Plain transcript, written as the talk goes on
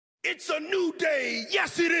It's a new day.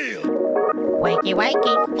 Yes, it is. Wakey,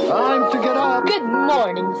 wakey. Time to get up. Good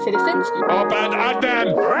morning, citizens. Open and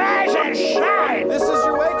then Rise and shine. This is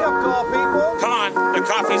your wake-up call, people. come on, the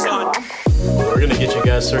coffee's on. We're going to get you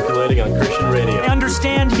guys circulating on Christian radio. I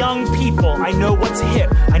understand young people. I know what's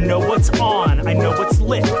hip. I know what's on. I know what's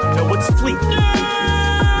lit. I know what's fleet.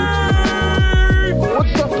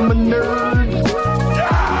 What's up, my nerds?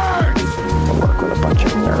 I work with a bunch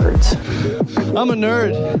of nerds. I'm a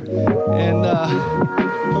nerd, and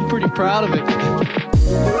I'm pretty proud of it.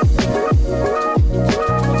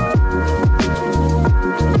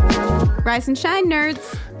 Rise and shine,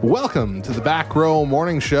 nerds. Welcome to the Back Row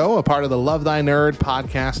Morning Show, a part of the Love Thy Nerd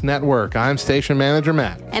podcast network. I'm station manager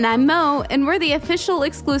Matt. And I'm Mo, and we're the official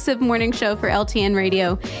exclusive morning show for LTN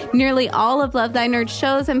Radio. Nearly all of Love Thy Nerd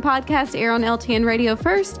shows and podcasts air on LTN Radio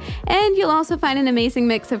first, and you'll also find an amazing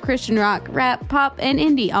mix of Christian rock, rap, pop, and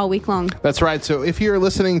indie all week long. That's right. So if you're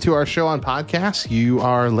listening to our show on podcasts, you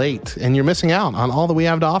are late, and you're missing out on all that we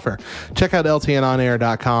have to offer. Check out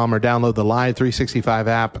LTNOnAir.com or download the Live 365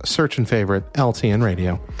 app, search and favorite LTN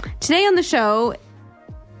Radio. Today on the show,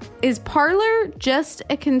 is Parler just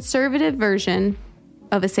a conservative version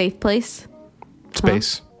of a safe place?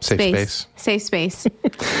 Space. Huh? Safe space. Safe space.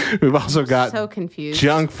 We've also got So confused.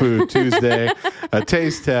 Junk Food Tuesday, a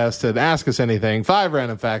taste test, and Ask Us Anything, 5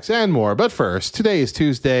 random facts, and more. But first, today is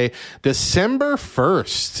Tuesday, December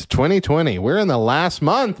 1st, 2020. We're in the last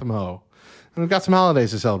month, Mo. And we've got some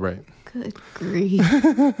holidays to celebrate. Good grief.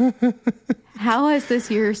 How has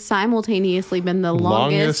this year simultaneously been the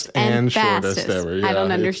longest and fastest? shortest ever? Yeah, I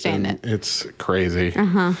don't understand it. It's crazy.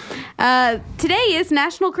 Today is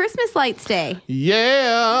National Christmas Lights Day.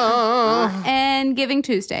 Yeah. And Giving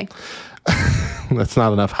Tuesday. That's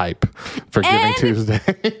not enough hype for Giving Tuesday.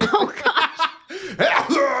 Oh, gosh.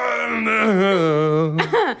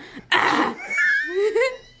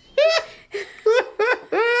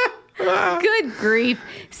 Good grief.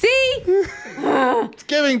 See? It's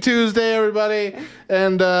Giving Tuesday, everybody.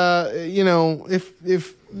 And, if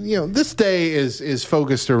this day is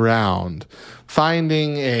focused around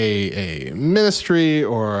finding a ministry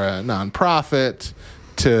or a nonprofit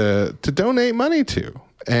to donate money to.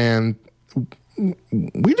 And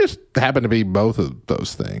we just happen to be both of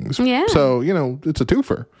those things. Yeah. So, it's a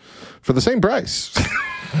twofer for the same price.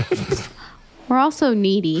 We're also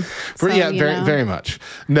needy. So, very much.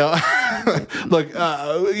 No, look,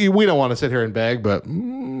 we don't want to sit here and beg, but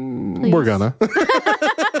we're gonna.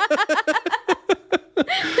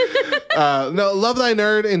 No, Love Thy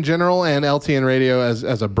Nerd in general and LTN Radio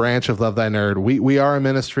as a branch of Love Thy Nerd. We are a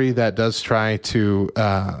ministry that does try to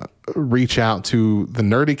reach out to the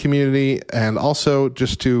nerdy community and also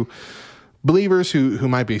just to believers who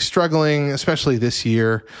might be struggling, especially this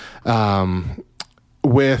year.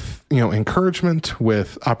 With encouragement,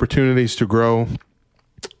 with opportunities to grow,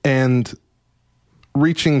 and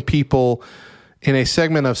reaching people in a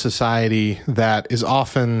segment of society that is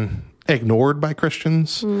often ignored by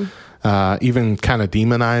Christians, even kind of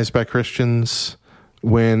demonized by Christians,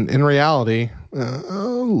 when in reality, a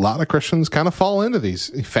lot of Christians kind of fall into these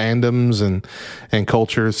fandoms and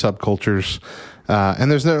cultures, subcultures,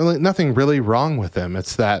 and there's nothing really wrong with them.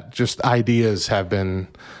 It's that just ideas have been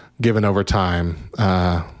given over time.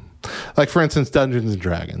 Like, for instance, Dungeons and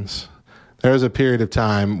Dragons. There was a period of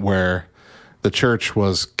time where the church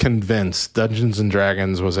was convinced Dungeons and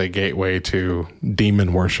Dragons was a gateway to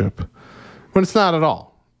demon worship, when it's not at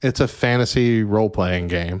all. It's a fantasy role-playing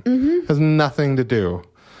game. It has nothing to do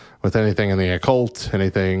with anything in the occult,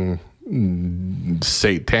 anything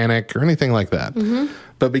satanic, or anything like that.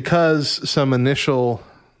 But because some initial,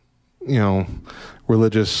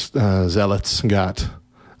 religious zealots got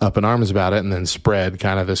up in arms about it and then spread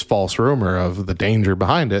kind of this false rumor of the danger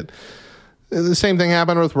behind it. The same thing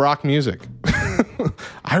happened with rock music.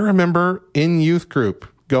 I remember in youth group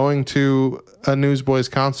going to a Newsboys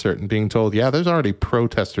concert and being told, yeah, there's already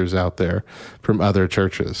protesters out there from other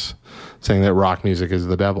churches saying that rock music is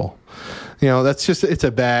the devil. That's just, it's a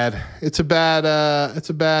bad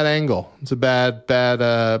angle. It's a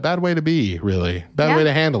bad way to be, really. Bad way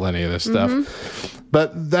to handle any of this stuff.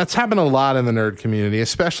 But that's happened a lot in the nerd community,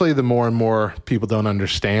 especially the more and more people don't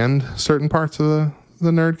understand certain parts of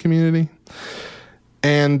the nerd community.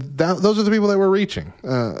 And those are the people that we're reaching,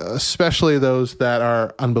 especially those that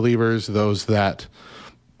are unbelievers, those that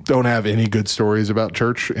don't have any good stories about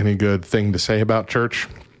church, any good thing to say about church.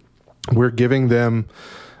 We're giving them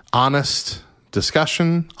honest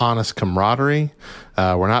discussion, honest camaraderie.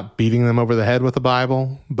 We're not beating them over the head with the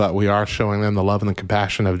Bible, but we are showing them the love and the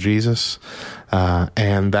compassion of Jesus.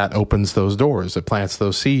 And that opens those doors. It plants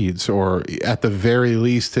those seeds, or at the very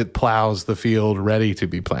least, it plows the field ready to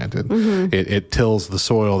be planted. Mm-hmm. It tills the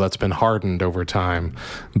soil that's been hardened over time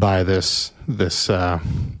by this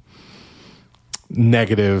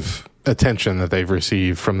negative attention that they've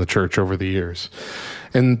received from the church over the years.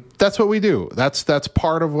 And that's what we do. That's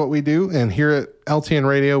part of what we do. And here at LTN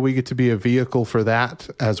Radio, we get to be a vehicle for that,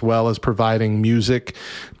 as well as providing music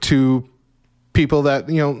to people that,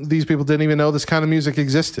 these people didn't even know this kind of music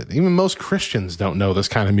existed. Even most Christians don't know this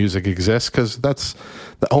kind of music exists, because that's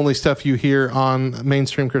the only stuff you hear on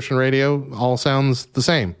mainstream Christian radio. All sounds the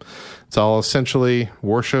same. It's all essentially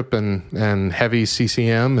worship and heavy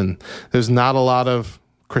CCM, and there's not a lot of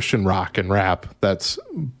Christian rock and rap that's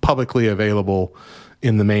publicly available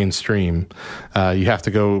in the mainstream. You have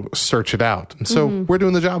to go search it out. And so we're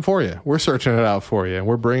doing the job for you. We're searching it out for you, and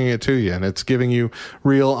we're bringing it to you. And it's giving you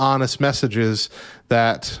real, honest messages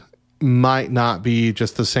that might not be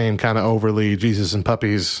just the same kind of overly Jesus and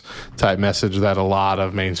puppies type message that a lot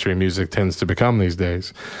of mainstream music tends to become these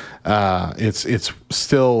days. It's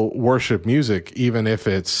still worship music, even if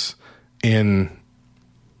it's in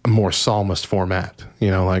a more psalmist format,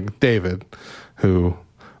 like David, who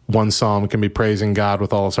one psalm can be praising God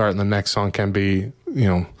with all his heart, and the next song can be,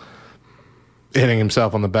 hitting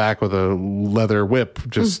himself on the back with a leather whip,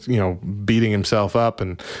 just, beating himself up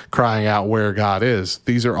and crying out where God is.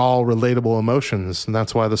 These are all relatable emotions, and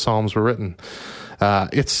that's why the Psalms were written.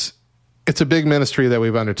 It's a big ministry that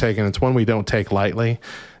we've undertaken. It's one we don't take lightly.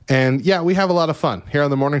 And yeah, we have a lot of fun. Here on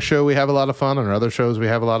the morning show, we have a lot of fun. On our other shows, we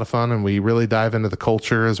have a lot of fun, and we really dive into the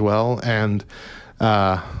culture as well. And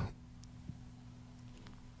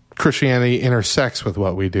Christianity intersects with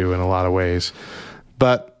what we do in a lot of ways.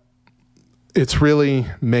 But it's really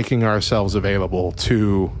making ourselves available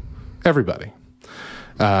to everybody,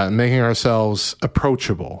 making ourselves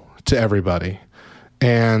approachable to everybody,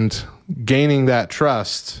 and gaining that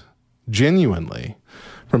trust genuinely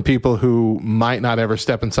from people who might not ever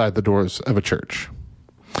step inside the doors of a church.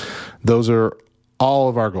 Those are all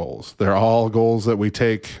of our goals. They're all goals that we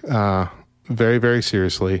take very, very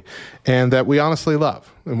seriously, and that we honestly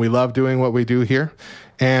love. And we love doing what we do here.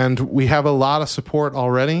 And we have a lot of support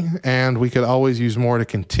already, and we could always use more to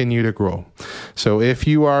continue to grow. So if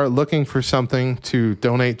you are looking for something to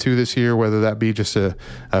donate to this year, whether that be just a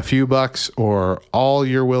few bucks or all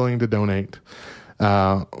you're willing to donate,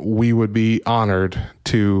 we would be honored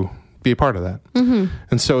to be a part of that. Mm-hmm.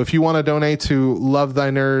 And so if you want to donate to Love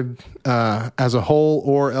Thy Nerd as a whole,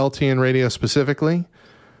 or LTN Radio specifically,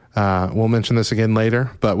 we'll mention this again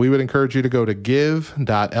later, but we would encourage you to go to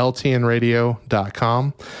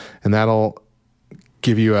give.ltnradio.com, and that'll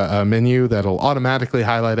give you a menu that'll automatically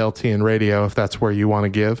highlight LTN Radio if that's where you want to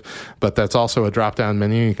give. But that's also a drop-down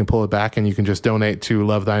menu. You can pull it back, and you can just donate to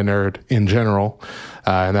Love Thy Nerd in general,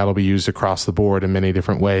 and that'll be used across the board in many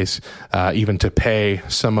different ways, even to pay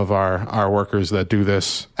some of our workers that do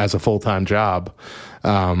this as a full-time job.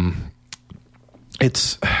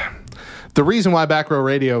 It's the reason why Back Row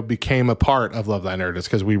Radio became a part of Love Thy Nerd is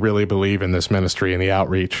because we really believe in this ministry and the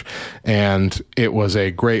outreach. And it was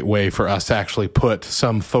a great way for us to actually put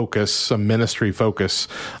some focus, some ministry focus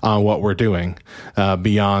on what we're doing,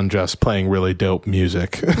 beyond just playing really dope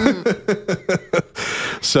music.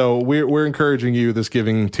 So we're encouraging you this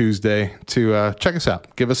Giving Tuesday to check us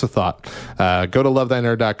out. Give us a thought. Go to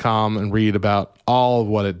lovethynerd.com and read about all of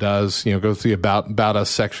what it does. Go to the about us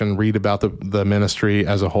section, read about the ministry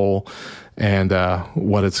as a whole, and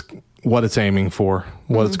what it's aiming for,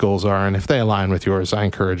 what its goals are. And if they align with yours, I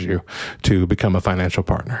encourage you to become a financial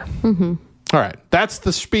partner. Mm-hmm. All right. That's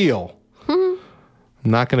the spiel. Mm-hmm.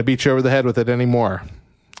 I'm not going to beat you over the head with it anymore.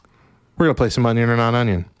 We're going to play some onion or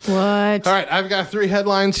non-onion. What? All right, I've got 3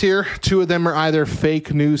 headlines here. 2 of them are either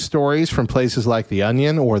fake news stories from places like The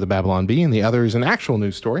Onion or the Babylon Bee, and the other is an actual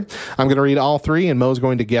news story. I'm going to read all 3, and Mo's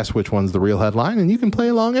going to guess which one's the real headline, and you can play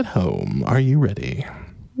along at home. Are you ready?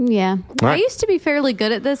 Yeah. Right. I used to be fairly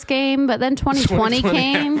good at this game, but then 2020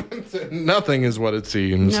 came. Nothing is what it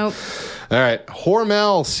seems. Nope. All right,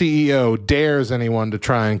 Hormel CEO dares anyone to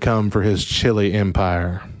try and come for his chili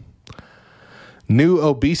empire. New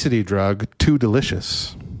obesity drug, too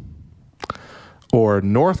delicious. Or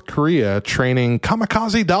North Korea training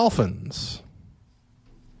kamikaze dolphins.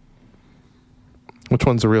 Which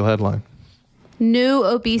one's the real headline? New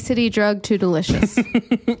obesity drug, too delicious.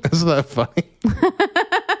 Isn't that funny?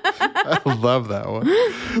 I love that one.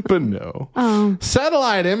 But no.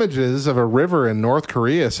 Satellite images of a river in North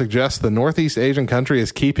Korea suggest the Northeast Asian country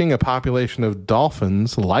is keeping a population of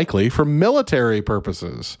dolphins, likely for military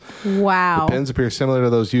purposes. Wow. The pens appear similar to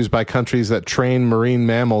those used by countries that train marine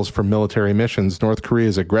mammals for military missions. North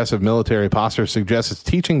Korea's aggressive military posture suggests it's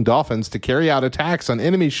teaching dolphins to carry out attacks on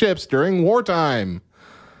enemy ships during wartime.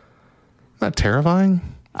 Isn't that terrifying?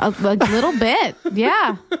 A little bit.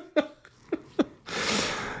 Yeah.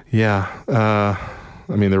 Yeah.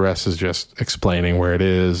 I mean, the rest is just explaining where it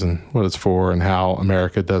is and what it's for and how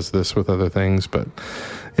America does this with other things. But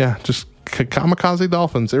yeah, just kamikaze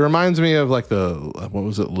dolphins. It reminds me of like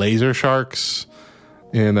laser sharks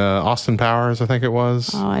in Austin Powers, I think it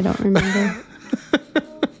was. Oh, I don't remember.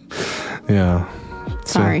 Yeah.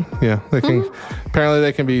 Sorry. So, yeah, they can. Apparently,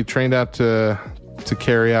 they can be trained out to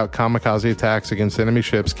carry out kamikaze attacks against enemy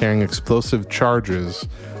ships carrying explosive charges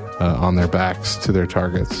on their backs to their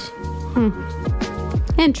targets.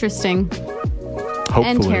 Interesting. Hopefully.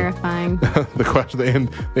 And terrifying. The question,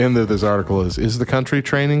 the end of this article is the country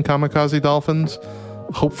training kamikaze dolphins?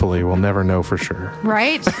 Hopefully, we'll never know for sure.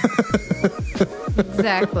 Right?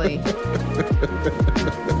 Exactly.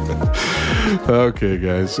 Okay,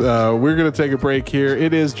 guys. We're going to take a break here.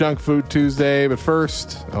 It is Junk Food Tuesday, but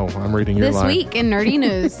first... Oh, I'm reading your line. This week in Nerdy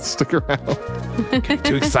News. Stick around. Get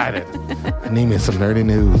too excited. I need me some nerdy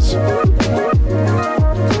news.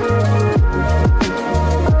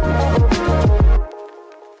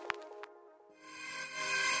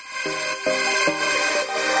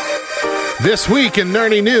 This week in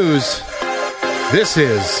Nerdy News, this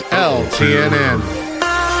is LTNN.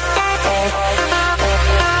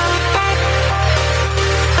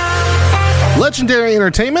 Legendary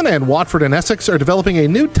Entertainment and Watford and Essex are developing a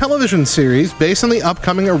new television series based on the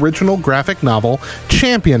upcoming original graphic novel,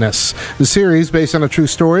 Championess. The series, based on a true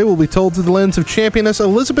story, will be told through the lens of championess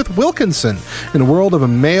Elizabeth Wilkinson in a world of a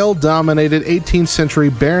male-dominated 18th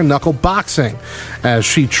century bare-knuckle boxing, as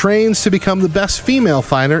she trains to become the best female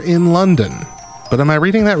fighter in London. But am I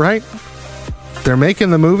reading that right? They're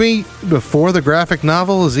making the movie before the graphic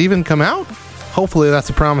novel has even come out? Hopefully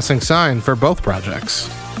that's a promising sign for both projects.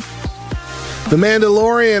 The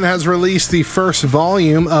Mandalorian has released the first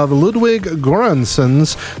volume of Ludwig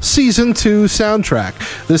Göransson's Season 2 soundtrack.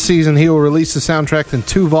 This season, he will release the soundtrack in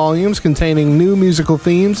 2 volumes containing new musical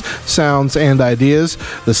themes, sounds, and ideas.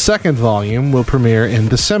 The second volume will premiere in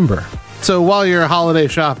December. So while you're holiday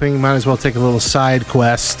shopping, you might as well take a little side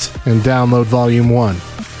quest and download Volume 1.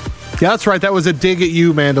 Yeah, that's right. That was a dig at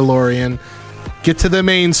you, Mandalorian. Get to the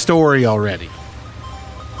main story already.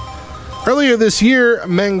 Earlier this year,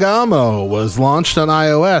 Mangamo was launched on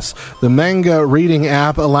iOS. The manga reading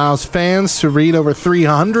app allows fans to read over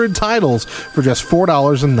 300 titles for just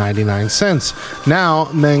 $4.99. Now,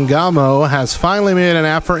 Mangamo has finally made an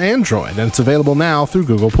app for Android, and it's available now through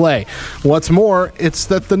Google Play. What's more, it's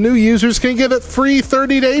that the new users can get a free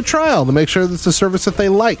 30-day trial to make sure that it's a service that they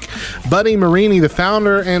like. Buddy Marini, the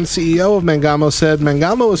founder and CEO of Mangamo, said,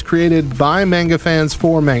 "Mangamo was created by manga fans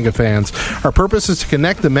for manga fans. Our purpose is to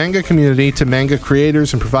connect the manga community to manga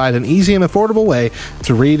creators and provide an easy and affordable way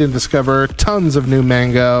to read and discover tons of new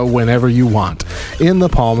manga whenever you want, in the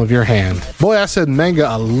palm of your hand." Boy, I said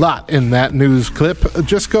manga a lot in that news clip.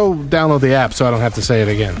 Just go download the app so I don't have to say it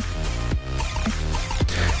again.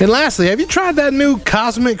 And lastly, have you tried that new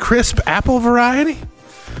Cosmic Crisp apple variety?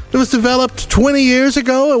 It was developed 20 years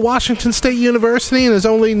ago at Washington State University and has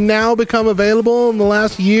only now become available in the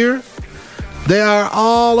last year. They are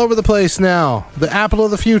all over the place now. The apple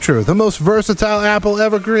of the future. The most versatile apple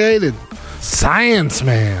ever created. Science,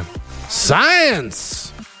 man.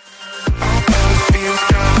 Science!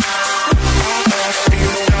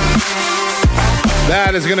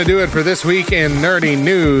 That is going to do it for this week in Nerdy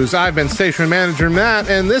News. I've been Station Manager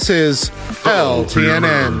Matt, and this is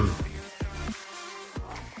LTNN.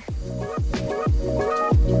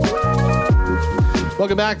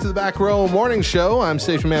 Welcome back to the Back Row Morning Show. I'm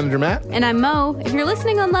Station Manager Matt. And I'm Mo. If you're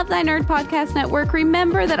listening on Love Thy Nerd Podcast Network,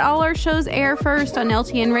 remember that all our shows air first on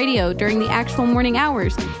LTN Radio during the actual morning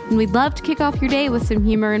hours. And we'd love to kick off your day with some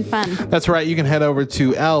humor and fun. That's right. You can head over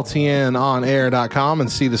to ltnonair.com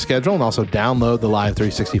and see the schedule and also download the Live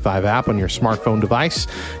 365 app on your smartphone device.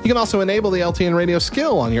 You can also enable the LTN Radio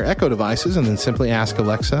skill on your Echo devices and then simply ask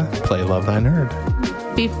Alexa, play Love Thy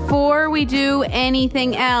Nerd. Before we do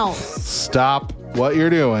anything else, stop what you're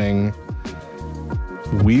doing.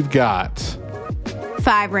 We've got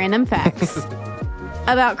 5 random facts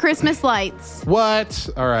about Christmas lights. What?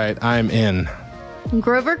 All right, I'm in.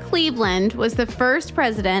 Grover Cleveland was the first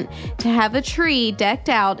president to have a tree decked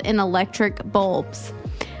out in electric bulbs.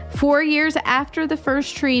 4 years after the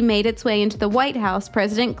first tree made its way into the White House,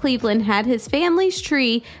 President Cleveland had his family's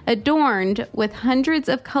tree adorned with hundreds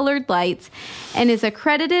of colored lights and is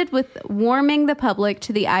accredited with warming the public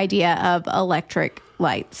to the idea of electric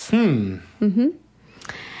lights. Many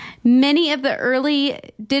of the early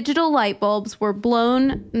digital light bulbs were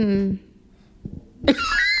blown...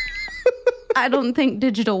 I don't think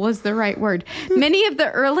digital was the right word. Many of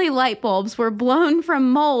the early light bulbs were blown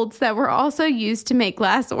from molds that were also used to make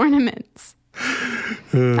glass ornaments.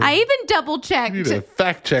 I even double checked. You need to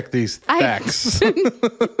fact check these facts.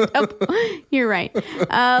 You're right.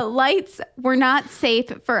 Lights were not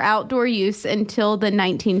safe for outdoor use until the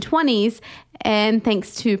 1920s. And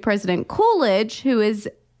thanks to President Coolidge,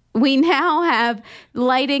 we now have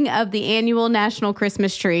lighting of the annual National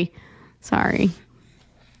Christmas tree. Sorry.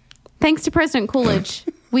 Thanks to President Coolidge,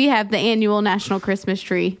 we have the annual National Christmas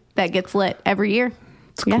tree that gets lit every year.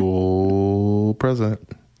 It's cool president.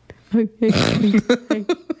 The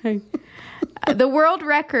world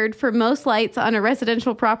record for most lights on a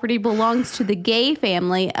residential property belongs to the Gay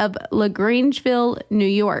family of LaGrangeville, New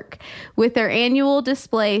York, with their annual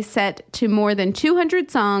display set to more than 200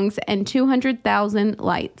 songs and 200,000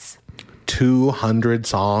 lights. 200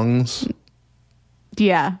 songs?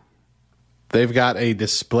 Yeah. They've got a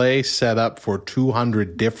display set up for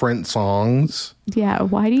 200 different songs. Yeah,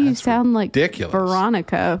 why do you sound ridiculous. Like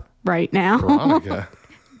Veronica right now? Veronica.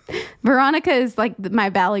 Veronica is like my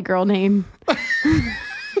Valley Girl name.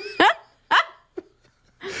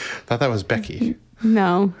 Thought that was Becky.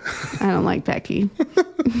 No, I don't like Becky.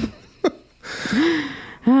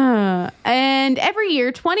 And every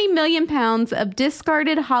year, 20 million pounds of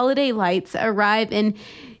discarded holiday lights arrive in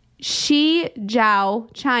Shijiao,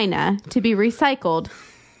 China, to be recycled.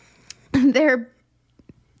 There,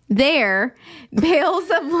 bales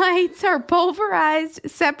of lights are pulverized,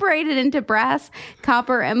 separated into brass,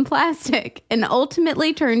 copper, and plastic, and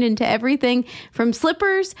ultimately turned into everything from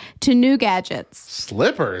slippers to new gadgets.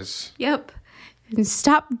 Slippers? Yep. And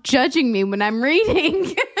stop judging me when I'm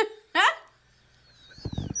reading.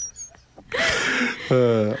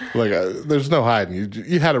 There's no hiding.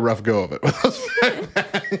 You had a rough go of it with those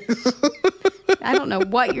bags. I don't know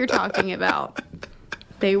what you're talking about.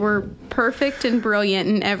 They were perfect and brilliant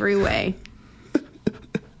in every way.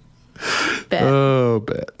 Bet. Oh,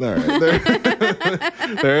 bet. All right.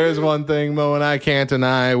 There is one thing Mo and I can't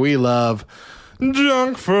deny. We love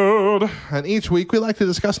junk food. And each week we like to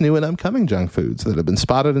discuss new and upcoming junk foods that have been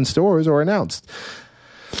spotted in stores or announced.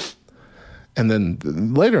 And then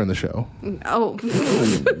later in the show,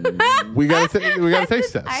 we got a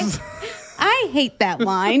taste test. I hate that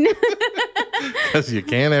line because you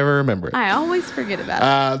can't ever remember it. I always forget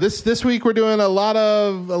about it. This week we're doing a lot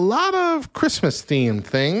of Christmas themed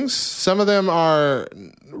things. Some of them are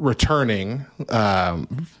returning,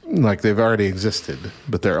 like they've already existed,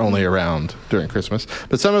 but they're only around during Christmas.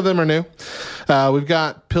 But some of them are new. We've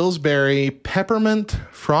got Pillsbury peppermint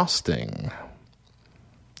frosting,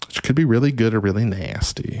 which could be really good or really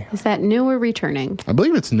nasty. Is that new or returning? I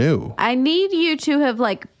believe it's new. I need you to have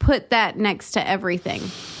put that next to everything.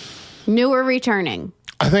 New or returning?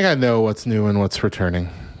 I think I know what's new and what's returning.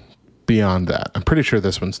 Beyond that, I'm pretty sure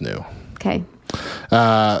this one's new. Okay.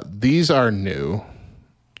 These are new.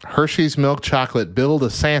 Hershey's Milk Chocolate Build a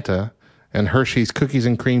Santa and Hershey's Cookies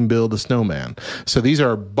and Cream Build a Snowman. So these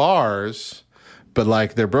are bars, but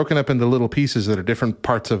they're broken up into little pieces that are different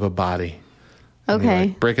parts of a body.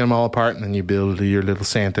 Okay. Breaking them all apart, and then you build your little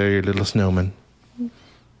Santa, your little snowman.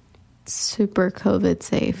 Super COVID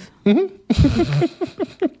safe. Mm-hmm.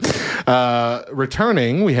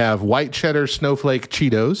 Returning, we have white cheddar snowflake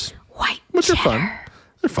Cheetos. Which are fun.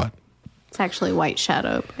 They're fun. It's actually white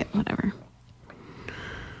shadow, but whatever.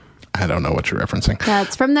 I don't know what you're referencing.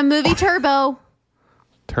 That's from the movie Turbo.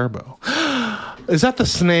 Turbo. Is that the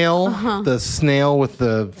snail? Uh-huh. The snail with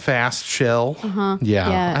the fast shell? Uh-huh.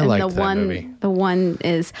 Yeah, I like that movie. The one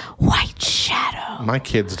is White Shadow. My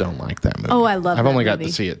kids don't like that movie. Oh, I love that movie. I've only got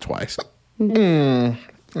to see it twice. I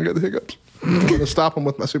got the hiccups. I'm going to stop them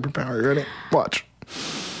with my superpower. You ready? Watch.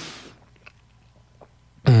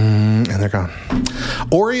 And they're gone.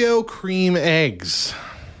 Oreo cream eggs.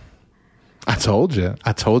 I told you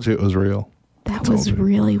it was real. That was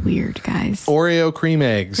really weird, guys. Oreo cream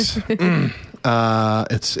eggs.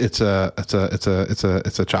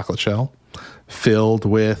 It's a chocolate shell filled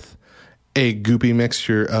with a goopy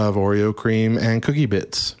mixture of Oreo cream and cookie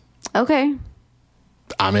bits. Okay.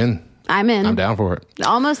 I'm in. I'm down for it.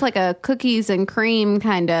 Almost like a cookies and cream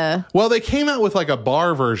kind of. Well, they came out with a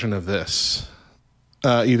bar version of this.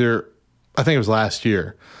 I think it was last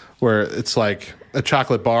year, where it's like a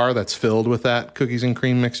chocolate bar that's filled with that cookies and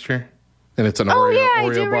cream mixture. and it's an Oh Oreo, yeah, I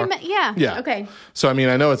Oreo do bar. remember. Yeah. Yeah. Okay. So, I mean,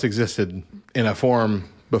 I know it's existed in a form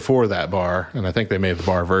before that bar, and I think they made the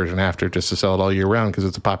bar version after just to sell it all year round because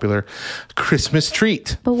it's a popular Christmas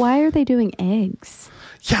treat. But why are they doing eggs?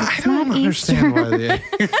 Yeah, I don't understand why they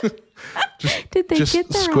Did they just get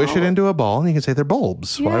that? squish it into a ball and you can say they're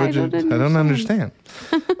bulbs. Yeah, Why would I you? don't I don't understand.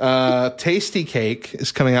 Tasty Cake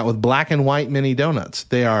is coming out with black and white mini donuts.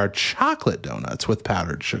 They are chocolate donuts with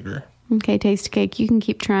powdered sugar. Okay, Tasty Cake, you can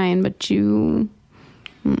keep trying, but you...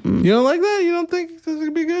 You don't like that? You don't think this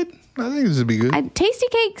would be good? I think this would be good. Tasty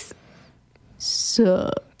Cakes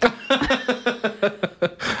suck. I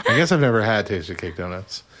guess I've never had Tasty Cake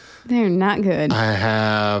donuts. They're not good. I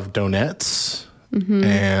have donuts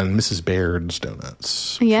and Mrs. Baird's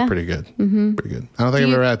donuts. Yeah. Pretty good. Mm-hmm. Pretty good. I don't think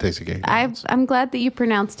I've ever had Tasty Cake donuts. I'm glad that you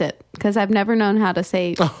pronounced it because I've never known how to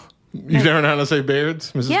say... You've never known how to say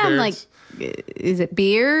Baird's? Mrs. Yeah, Baird's? I'm like, is it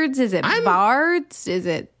Beards? Is it Bards? Is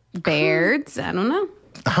it Bairds? I don't know.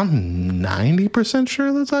 I'm 90%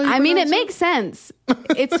 sure that's how you I mean, it pronounce makes sense.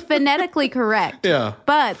 It's phonetically correct. Yeah.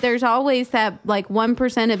 But there's always that like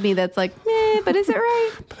 1% of me that's like, but is it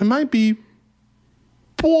right? But it might be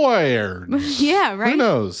Boyards. Yeah, right. Who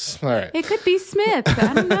knows? All right. It could be Smith.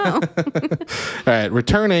 I don't know. All right.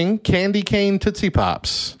 Returning candy cane Tootsie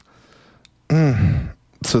Pops.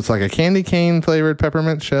 So it's like a candy cane flavored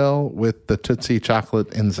peppermint shell with the Tootsie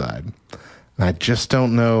chocolate inside. And I just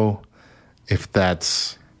don't know if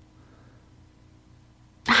that's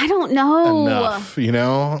I don't know. enough, you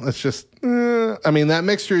know? It's just, I mean, that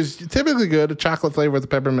mixture is typically good, a chocolate flavor with a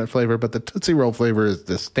peppermint flavor, but the Tootsie Roll flavor is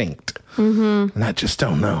distinct. Mm-hmm. And I just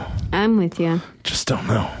don't know. I'm with you. Just don't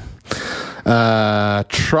know.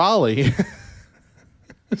 Trolley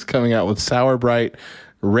is coming out with Sour Bright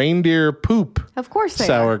reindeer poop. Of course they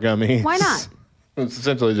sour are. gummies. Why not? It's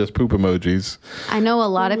essentially just poop emojis. I know a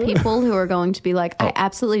lot of people who are going to be like, I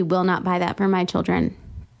absolutely will not buy that for my children.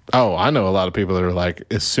 Oh, I know a lot of people that are like,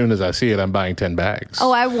 as soon as I see it, I'm buying 10 bags.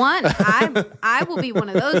 Oh, I will be one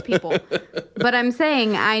of those people. But I'm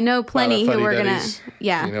saying I know plenty who are going to,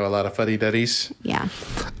 yeah. You know a lot of fuddy-duddies? Yeah.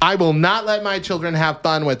 I will not let my children have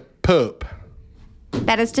fun with poop.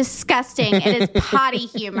 That is disgusting. It is potty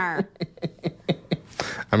humor.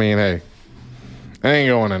 I mean, hey, I ain't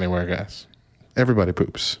going anywhere, guys. Everybody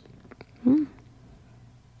poops.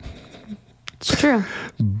 It's true.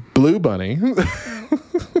 Blue Bunny.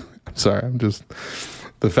 Sorry, I'm just...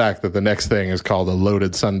 The fact that the next thing is called a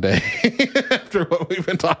loaded sundae after what we've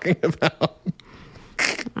been talking about.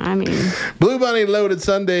 I mean... Blue Bunny loaded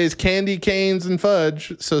sundaes, candy canes, and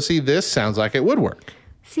fudge. So see, this sounds like it would work.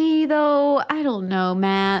 See, though, I don't know,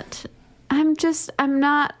 Matt. I'm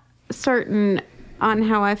not certain on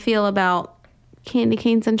how I feel about candy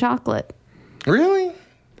canes and chocolate. Really?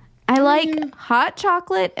 I like hot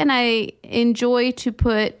chocolate, and I enjoy to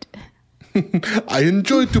put... I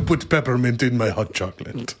enjoy to put peppermint in my hot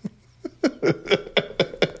chocolate.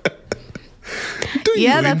 Do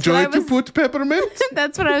you enjoy to put peppermint?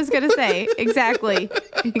 That's what I was going to say. Exactly.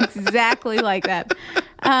 Exactly like that.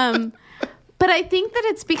 But I think that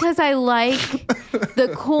it's because I like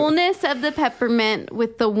the coolness of the peppermint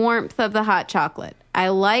with the warmth of the hot chocolate. I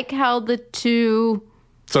like how the two...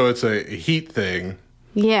 So it's a heat thing.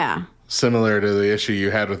 Yeah. Similar to the issue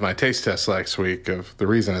you had with my taste test last week of the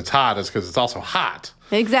reason it's hot is because it's also hot.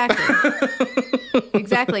 Exactly.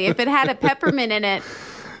 Exactly. If it had a peppermint in it,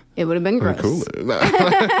 it would have been gross. Cool.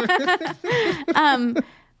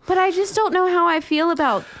 But I just don't know how I feel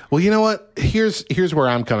about... Well, you know what? Here's where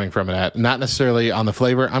I'm coming from it at. Not necessarily on the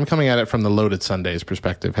flavor. I'm coming at it from the loaded sundaes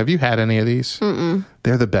perspective. Have you had any of these? Mm-mm.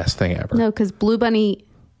 They're the best thing ever. No, because Blue Bunny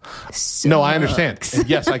sucks. No, I understand. And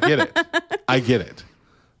yes, I get it. I get it.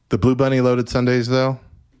 The Blue Bunny loaded sundaes, though,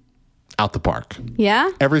 out the park. Yeah?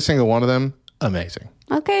 Every single one of them, amazing.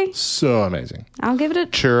 Okay. So amazing. I'll give it a...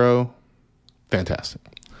 Churro, fantastic.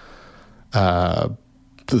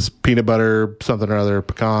 This peanut butter, something or other,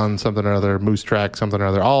 pecan, something or other, moose track, something or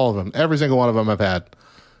other, all of them. Every single one of them I've had.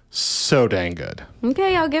 So dang good.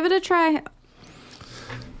 Okay, I'll give it a try.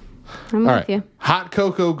 I'm All with you. Hot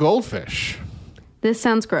cocoa goldfish. This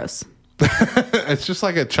sounds gross. It's just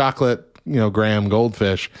like a chocolate, graham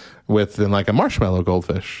goldfish with like a marshmallow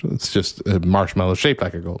goldfish. It's just a marshmallow shaped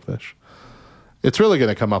like a goldfish. It's really going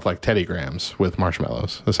to come off like Teddy Grahams with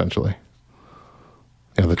marshmallows, essentially.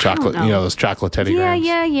 The chocolate, those chocolate Teddy Grahams.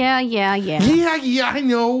 Yeah, Yeah, I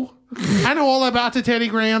know. I know all about the Teddy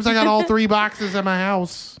Grahams. I got all 3 boxes at my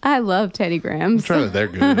house. I love Teddy Grahams. Try that. They're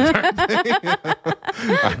good.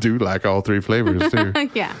 I do like all 3 flavors, too.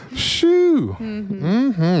 Yeah. Shoo.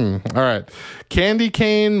 All right. Candy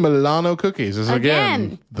cane Milano cookies is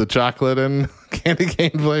again the chocolate and candy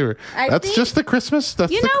cane flavor. That's just the Christmas.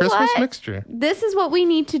 That's the Christmas mixture. This is what we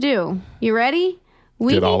need to do. You ready?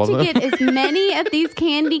 We Get all need to of them? get as many of these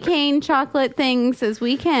candy cane chocolate things as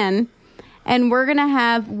we can. And we're going to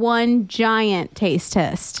have one giant taste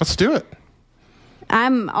test. Let's do it.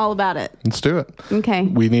 I'm all about it. Let's do it. Okay.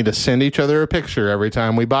 We need to send each other a picture every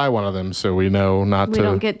time we buy one of them so we know not We to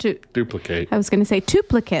don't get to duplicate. I was going to say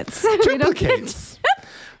duplicates. Duplicates.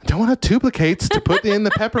 Don't want to duplicates to put in the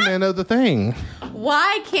peppermint of the thing.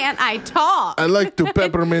 Why can't I talk? I like to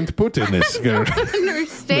peppermint put in this. I don't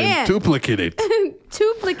understand. Duplicate it.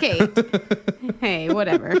 Duplicate. Hey,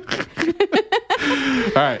 whatever.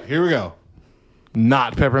 All right, here we go.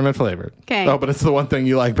 Not peppermint flavored. Okay. Oh, but it's the one thing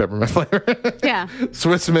you like peppermint flavored. Yeah.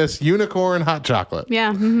 Swiss Miss unicorn hot chocolate.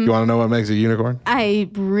 Yeah. You want to know what makes a unicorn? I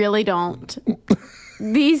really don't.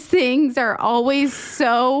 These things are always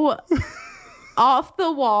so off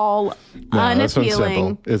the wall, No, this one's unappealing.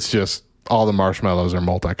 simple. It's just all the marshmallows are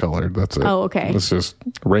multicolored. That's it. Oh, okay. It's just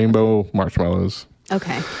rainbow marshmallows.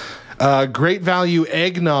 Okay. Great value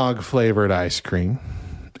eggnog flavored ice cream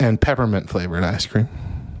and peppermint flavored ice cream.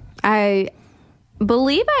 I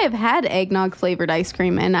believe I have had eggnog flavored ice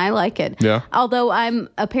cream and I like it. Yeah. Although I'm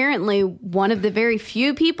apparently one of the very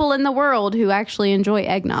few people in the world who actually enjoy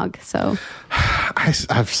eggnog. So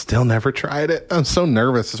I've still never tried it. I'm so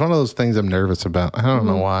nervous. It's one of those things I'm nervous about. I don't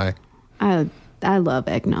know why. I love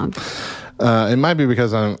eggnog. It might be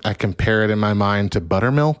because I compare it in my mind to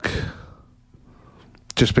buttermilk.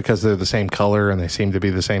 Just because they're the same color and they seem to be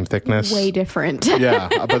the same thickness. Way different. Yeah,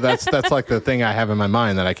 but that's like the thing I have in my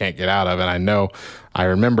mind that I can't get out of. And I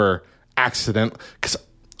remember accident. Because,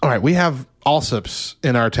 all right, we have Allsup's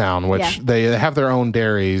in our town, which they have their own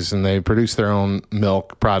dairies and they produce their own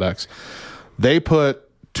milk products. They put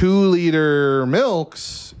 2-liter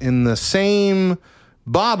milks in the same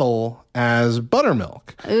bottle as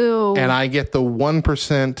buttermilk. Ooh. And I get the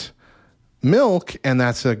 1% milk, and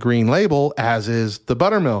that's a green label, as is the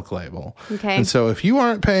buttermilk label. Okay. And so if you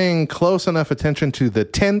aren't paying close enough attention to the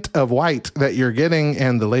tint of white that you're getting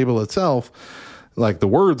and the label itself, like the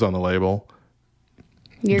words on the label,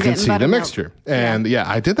 You're you can getting see the buttermilk. mixture. And yeah,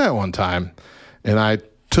 I did that one time, and I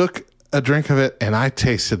took a drink of it, and I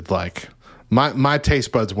tasted like my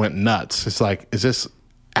taste buds went nuts. It's like, is this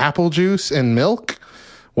apple juice and milk?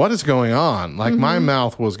 What is going on? Like my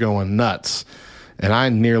mouth was going nuts. And I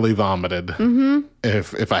nearly vomited.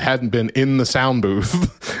 If I hadn't been in the sound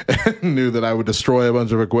booth and knew that I would destroy a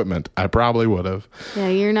bunch of equipment, I probably would have. Yeah,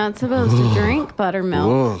 you're not supposed to drink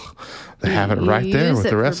buttermilk. Ugh. They have it right there use with it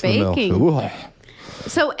the for rest of the milk. baking. Ugh.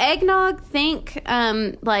 So eggnog, think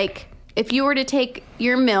like if you were to take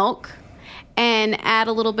your milk and add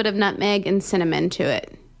a little bit of nutmeg and cinnamon to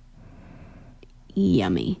it.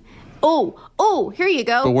 Yummy. Oh, here you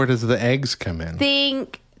go. But where does the eggs come in?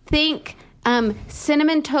 Think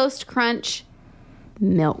cinnamon toast crunch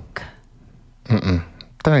milk. That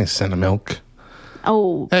ain't cinnamon milk.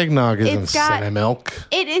 Oh, Eggnog isn't It's got- cinnamon milk.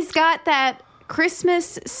 it has got that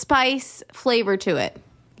Christmas spice flavor to it.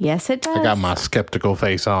 Yes, it does. I got my skeptical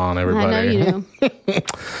face on, everybody. I know you do.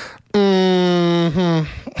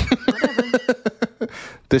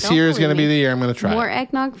 This Don't year is believe going to be me. the year I'm going to try More it.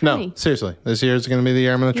 eggnog for No, me. seriously. This year is going to be the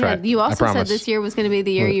year I'm going to try Yeah, it. you I also said promise. this year was going to be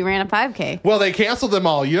the year you ran a 5K. Well, they canceled them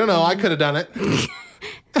all. You don't know. I could have done it.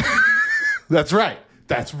 That's right.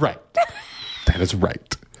 That's right. That is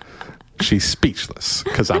right. She's speechless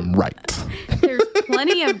because I'm right. There's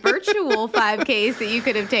plenty of virtual 5Ks that you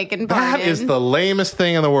could have taken part That in. is the lamest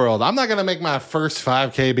thing in the world. I'm not going to make my first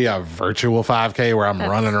 5K be a virtual 5K where I'm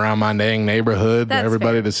running around my dang neighborhood for That's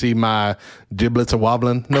everybody fair. to see my giblets a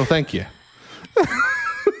wobbling. No, thank you.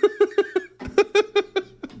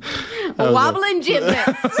 Wobbling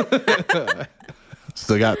giblets.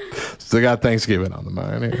 Still got Thanksgiving on the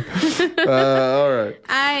mind here. All right.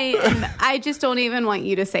 I just don't even want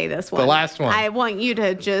you to say this one. The last one. I want you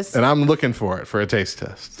to just. And I'm looking for it for a taste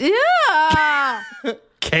test. Yeah.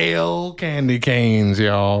 Kale candy canes,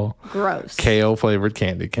 y'all. Gross. Kale flavored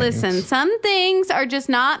candy canes. Listen, some things are just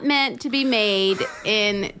not meant to be made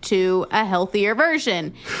into a healthier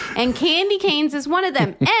version. And candy canes is one of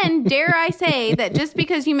them. And dare I say that just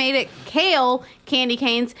because you made it kale candy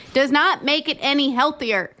canes does not make it any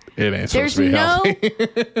healthier. It ain't There's supposed to be no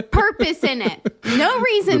healthy. purpose in it. No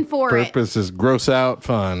reason for it. Purpose is gross out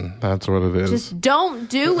fun. That's what it is. Just don't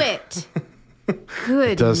do it.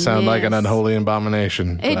 Good. It does sound like an unholy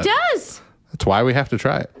abomination. It but does. That's why we have to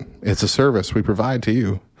try it. It's a service we provide to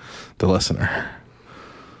you, the listener.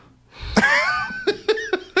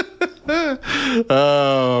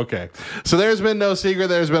 Oh, okay. So there's been no secret.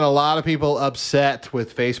 There's been a lot of people upset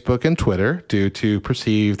with Facebook and Twitter due to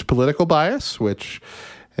perceived political bias, which,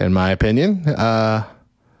 in my opinion,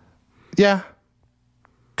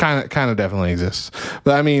 kind of definitely exists.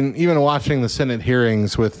 But I mean, even watching the Senate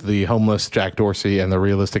hearings with the homeless Jack Dorsey and the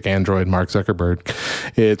realistic android Mark Zuckerberg,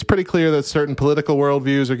 it's pretty clear that certain political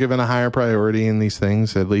worldviews are given a higher priority in these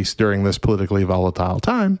things, at least during this politically volatile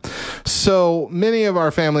time. So many of our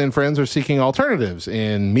family and friends are seeking alternatives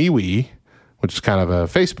in MeWe, which is kind of a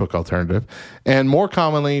Facebook alternative, and more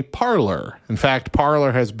commonly, Parler. In fact,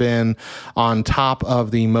 Parler has been on top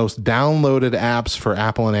of the most downloaded apps for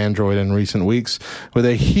Apple and Android in recent weeks, with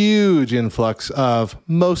a huge influx of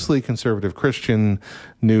mostly conservative Christian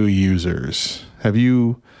new users. Have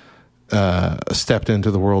you stepped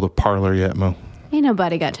into the world of Parler yet, Mo? Ain't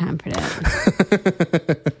nobody got time for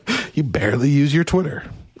that. You barely use your Twitter.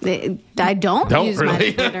 I don't use really.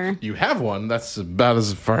 my Twitter. You have one. That's about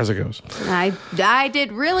as far as it goes. I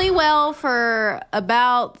did really well for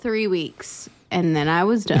about 3 weeks, and then I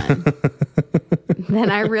was done. Then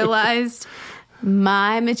I realized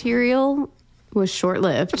my material was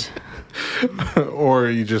short-lived. Or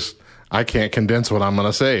you just, I can't condense what I'm going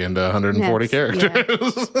to say into 140 characters. Yeah.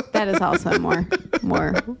 That is also more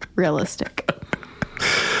realistic.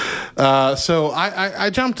 So I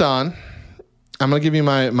jumped on. I'm going to give you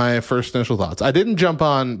my first initial thoughts. I didn't jump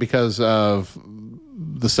on because of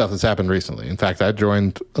the stuff that's happened recently. In fact, I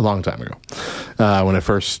joined a long time ago when it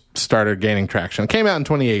first started gaining traction. It came out in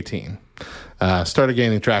 2018. Started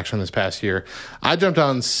gaining traction this past year. I jumped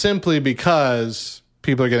on simply because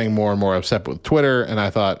people are getting more and more upset with Twitter, and I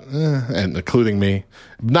thought, and including me,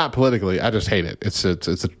 not politically, I just hate it. It's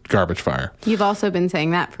a garbage fire. You've also been saying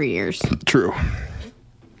that for years. True.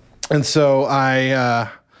 And so I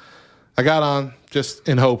got on just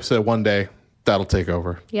in hopes that one day that'll take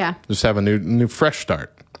over. Yeah. Just have a new fresh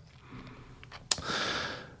start.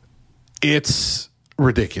 It's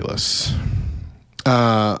ridiculous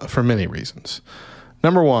for many reasons.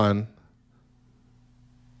 Number one,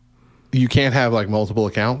 you can't have like multiple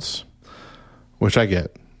accounts, which I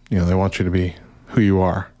get. You know, they want you to be who you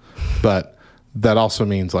are. But that also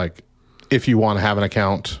means like if you want to have an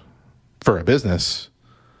account for a business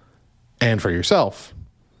and for yourself,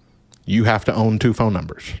 you have to own 2 phone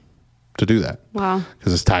numbers to do that. Wow.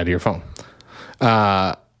 Because it's tied to your phone.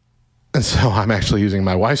 And so I'm actually using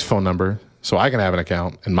my wife's phone number so I can have an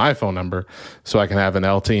account, and my phone number so I can have an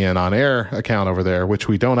LTN on air account over there, which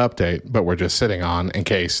we don't update, but we're just sitting on in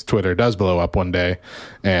case Twitter does blow up one day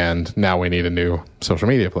and now we need a new social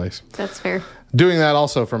media place. That's fair. Doing that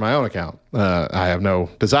also for my own account. I have no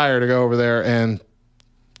desire to go over there and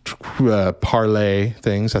parlay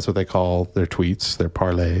things. That's what they call their tweets, their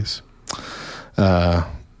parlays.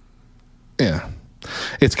 Yeah,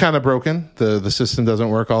 it's kind of broken. The system doesn't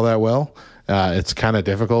work all that well. It's kind of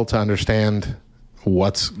difficult to understand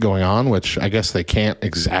what's going on, which I guess they can't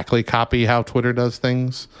exactly copy how Twitter does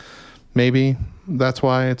things. Maybe that's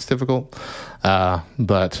why it's difficult.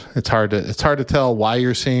 But it's hard to tell why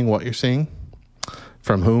you're seeing what you're seeing,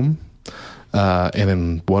 from whom, and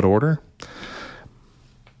in what order.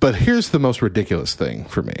 But here's the most ridiculous thing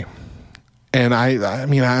for me. And I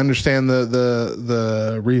mean, I understand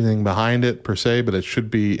the reasoning behind it per se, but it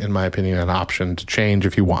should be, in my opinion, an option to change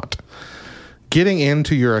if you want. Getting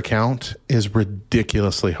into your account is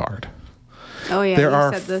ridiculously hard. Oh, yeah. There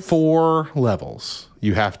are 4 levels.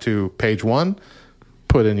 You have to, page 1,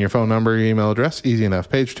 put in your phone number, your email address, easy enough.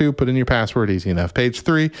 Page 2, put in your password, easy enough. Page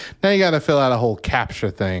 3, now you got to fill out a whole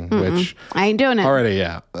CAPTCHA thing, which I ain't doing it. Already,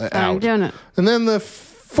 out. I ain't doing it. And then the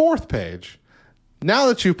 4th page, now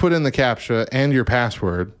that you've put in the CAPTCHA and your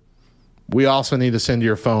password, we also need to send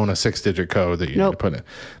your phone a 6-digit code that you need to put in.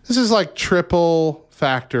 This is like triple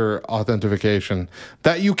factor authentication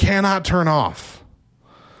that you cannot turn off.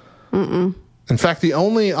 In fact, the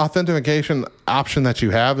only authentication option that you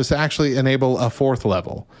have is to actually enable a 4th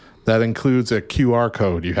level that includes a QR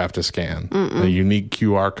code you have to scan, a unique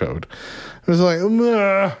QR code. It's like,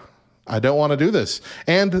 I don't want to do this.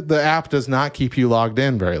 And the app does not keep you logged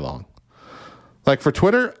in very long. Like for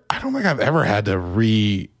Twitter, I don't think I've ever had to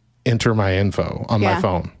re-enter my info on my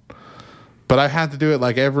phone. But I had to do it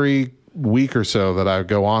like every week or so that I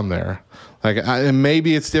go on there. And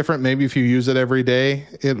maybe it's different. Maybe if you use it every day,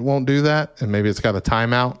 it won't do that. And maybe it's got a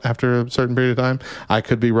timeout after a certain period of time. I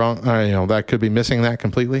could be wrong. That could be missing that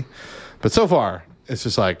completely. But so far, it's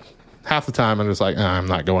just like half the time I'm just like, I'm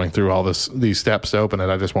not going through all these steps to open it.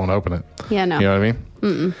 I just won't open it. Yeah, no. You know what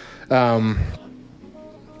I mean?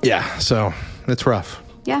 Yeah, so it's rough.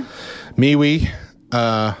 Yeah. MeWe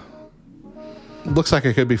looks like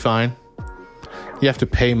it could be fine. You have to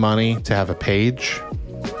pay money to have a page.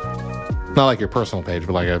 Not like your personal page,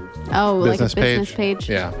 but like a business page.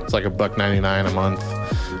 Yeah, it's like $1.99 a month,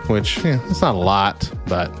 which it's not a lot,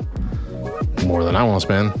 but more than I want to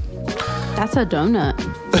spend. That's a donut.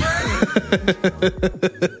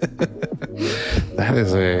 That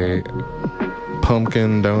is a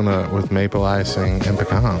pumpkin donut with maple icing and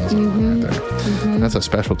pecans. Right there. That's a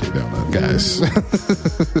specialty donut, guys.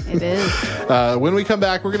 It is. When we come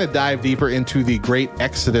back, we're going to dive deeper into the great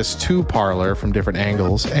exodus to Parler from different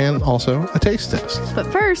angles and also a taste test. But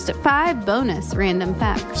first, 5 bonus random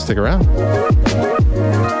facts. Stick around.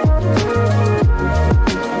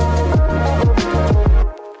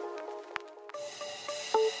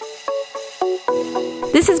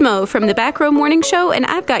 This is Mo from the Back Row Morning Show, and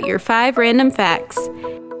I've got your 5 random facts.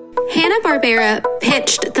 Hanna-Barbera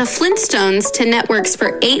pitched The Flintstones to networks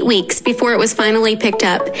for 8 weeks before it was finally picked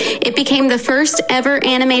up. It became the first ever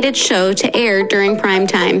animated show to air during prime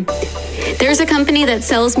time. There's a company that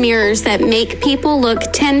sells mirrors that make people look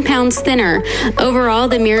 10 pounds thinner. Overall,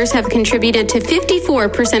 the mirrors have contributed to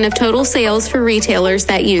 54% of total sales for retailers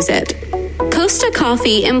that use it. Costa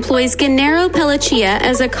Coffee employs Gennaro Pelliccia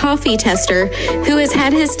as a coffee tester who has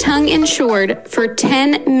had his tongue insured for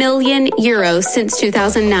 10 million euros since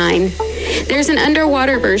 2009. There's an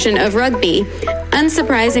underwater version of rugby,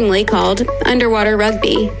 unsurprisingly called underwater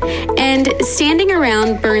rugby. And standing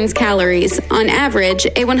around burns calories. On average,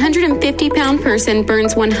 a 150-pound person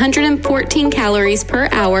burns 114 calories per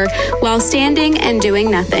hour while standing and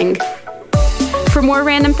doing nothing. For more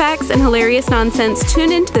random facts and hilarious nonsense,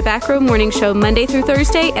 tune in to the Back Row Morning Show Monday through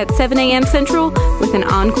Thursday at 7 a.m. Central with an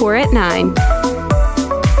encore at 9.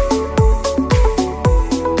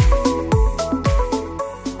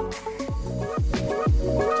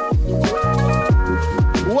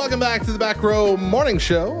 Welcome back to the Back Row Morning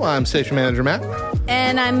Show. I'm Station Manager Matt.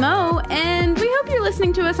 And I'm Mo, and we hope you're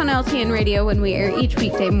listening to us on LTN Radio when we air each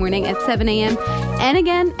weekday morning at 7 a.m. and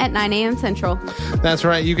again at 9 a.m. Central. That's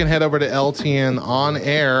right. You can head over to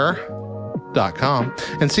ltnonair.com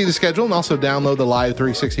and see the schedule, and also download the Live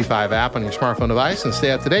 365 app on your smartphone device and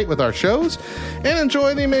stay up to date with our shows and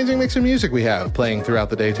enjoy the amazing mix of music we have playing throughout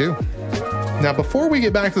the day, too. Now, before we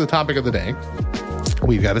get back to the topic of the day,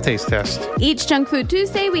 we've got a taste test. Each Junk Food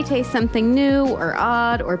Tuesday, we taste something new or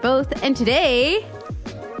odd or both. And today,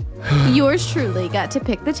 yours truly got to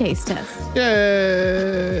pick the taste test.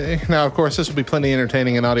 Yay! Now, of course, this will be plenty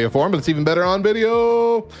entertaining in audio form, but it's even better on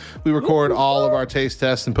video. We record all of our taste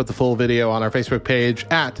tests and put the full video on our Facebook page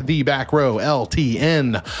at The Back Row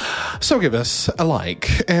LTN. So give us a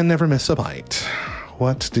like and never miss a bite.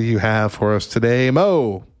 What do you have for us today,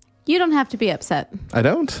 Mo? You don't have to be upset. I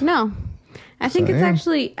don't? No. I think it's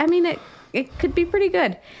actually, I mean, it could be pretty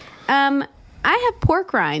good. I have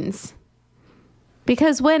pork rinds.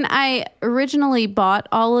 Because when I originally bought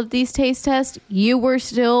all of these taste tests, you were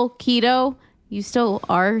still keto. You still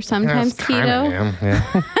are sometimes keto. Am,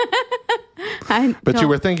 yeah. But you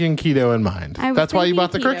were thinking keto in mind. That's why you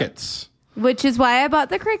bought the keto. crickets. Which is why I bought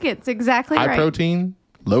the crickets. Exactly right. High protein,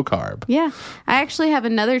 low carb. Yeah. I actually have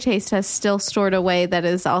another taste test still stored away that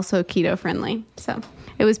is also keto friendly. So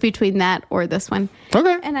it was between that or this one.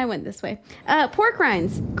 Okay. And I went this way. Pork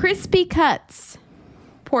rinds. Crispy cuts.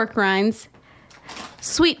 Pork rinds.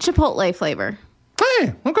 Sweet chipotle flavor.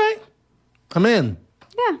 Hey, okay. I'm in.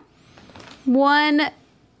 Yeah. 1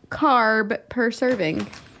 carb per serving.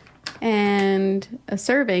 And a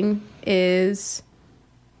serving is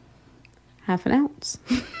half an ounce.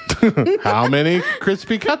 How many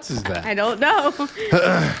crispy cuts is that? I don't know.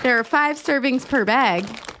 There are 5 servings per bag.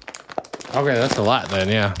 Okay, that's a lot then,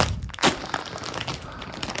 yeah.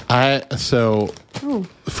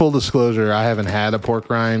 Full disclosure, I haven't had a pork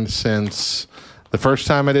rind since the first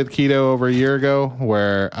time I did keto over a year ago,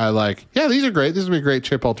 where I these are great. This would be a great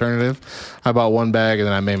chip alternative. I bought 1 bag and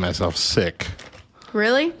then I made myself sick.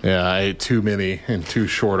 Really? Yeah, I ate too many in too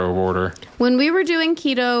short of order. When we were doing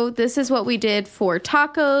keto, this is what we did for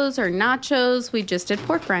tacos or nachos. We just did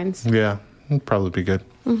pork rinds. Yeah, it'd probably be good.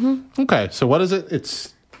 Mm-hmm. Okay, so what is it?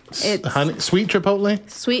 It's sweet chipotle?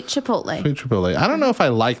 Sweet chipotle. Sweet chipotle. I don't know if I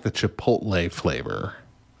like the chipotle flavor.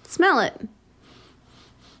 Smell it.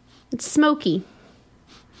 It's smoky.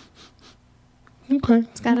 Okay.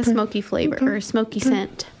 It's got a smoky flavor or a smoky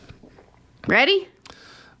scent. Ready?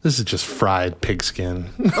 This is just fried pigskin.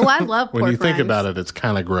 Oh, I love pork When you think rinds. about it, it's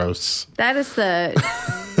kind of gross. That is the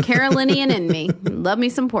Carolinian in me. Love me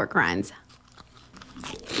some pork rinds.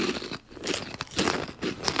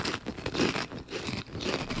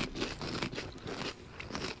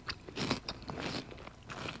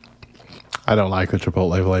 I don't like the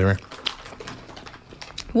Chipotle flavor.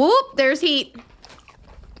 Whoop, there's heat.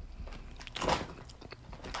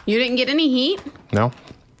 You didn't get any heat? No?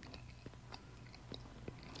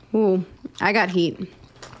 Ooh, I got heat.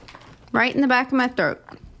 Right in the back of my throat.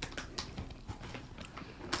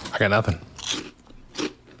 I got nothing.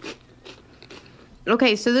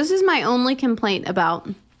 Okay, so this is my only complaint about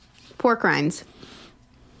pork rinds.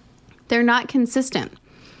 They're not consistent.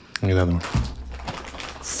 I got another one.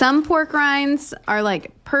 Some pork rinds are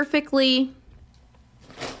like perfectly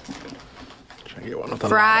Try to get one with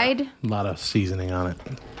fried. A lot of seasoning on it.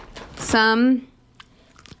 Some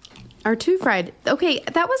are too fried. Okay,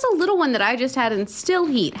 that was a little one that I just had in still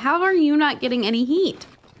heat. How are you not getting any heat?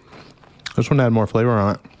 This one had more flavor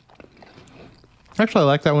on it. Actually, I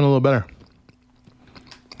like that one a little better.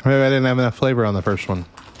 Maybe I didn't have enough flavor on the first one.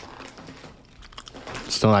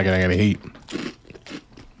 Still not getting any heat.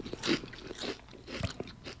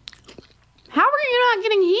 How are you not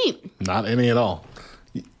getting heat? Not any at all.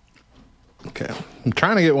 Okay. I'm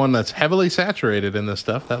trying to get one that's heavily saturated in this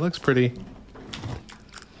stuff. That looks pretty...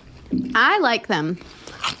 I like them.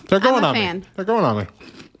 They're going I'm a on fan. me. They're going on me.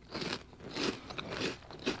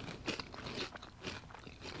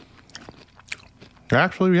 They're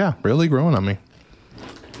actually, yeah, really growing on me.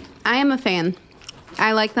 I am a fan.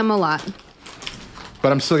 I like them a lot.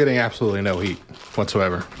 But I'm still getting absolutely no heat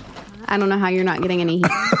whatsoever. I don't know how you're not getting any heat.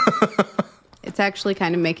 It's actually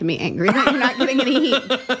kind of making me angry that you're not getting any heat.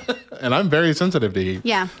 And I'm very sensitive to heat.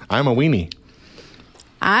 Yeah. I'm a weenie.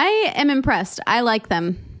 I am impressed. I like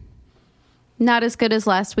them. Not as good as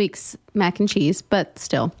last week's mac and cheese, but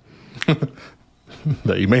still.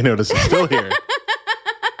 That you may notice is still here.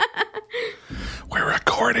 We're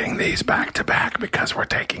recording these back to back because we're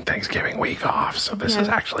taking Thanksgiving week off. So this is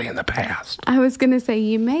actually in the past. I was going to say,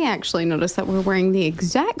 you may actually notice that we're wearing the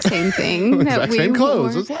exact same thing that Exact we same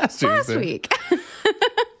clothes wore as last week.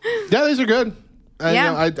 Yeah, these are good.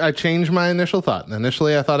 Yeah. I changed my initial thought.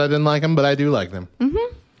 Initially, I thought I didn't like them, but I do like them.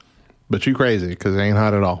 Mm-hmm. But you crazy because they ain't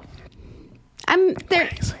hot at all. They're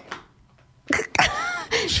Crazy.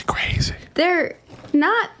 She's crazy. They're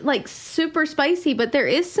not like super spicy, but there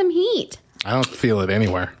is some heat. I don't feel it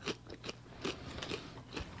anywhere.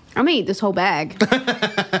 I'm gonna eat this whole bag.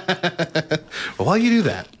 Well, while you do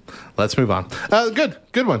that, let's move on.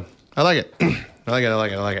 Good one. I like it. I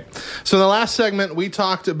like it. So in the last segment, we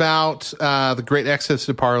talked about the great exodus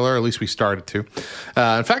to Parler, or at least we started to.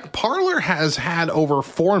 In fact, Parler has had over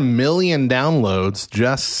 4 million downloads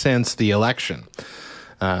just since the election.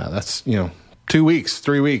 That's, 3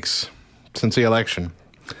 weeks since the election.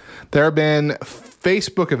 There have been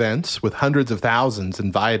Facebook events with hundreds of thousands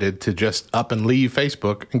invited to just up and leave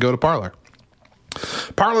Facebook and go to Parler.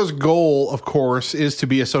 Parler's goal, of course, is to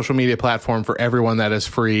be a social media platform for everyone that is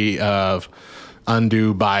free of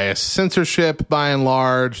undue bias, censorship, by and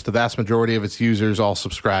large. The vast majority of its users all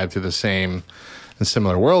subscribe to the same and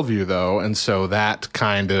similar worldview, though, and so that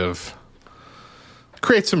kind of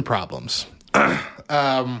creates some problems.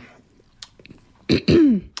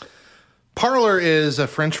 Parler is a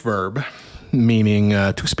French verb meaning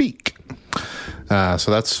to speak. So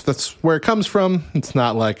that's where it comes from. It's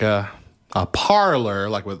not like a parlor,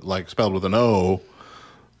 like spelled with an O.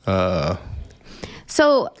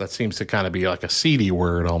 So that seems to kind of be like a seedy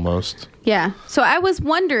word almost. Yeah. So I was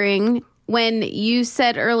wondering when you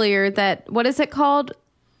said earlier that, what is it called?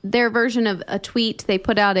 Their version of a tweet. They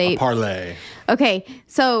put out a parlay. Okay.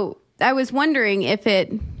 So I was wondering if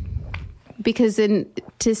because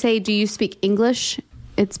to say, do you speak English?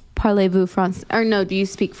 It's parlez-vous français. Or no, do you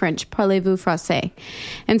speak French? Parlez-vous français?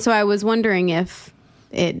 And so I was wondering if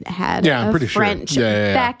it had I'm pretty French sure.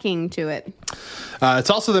 backing to it. It's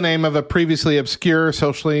also the name of a previously obscure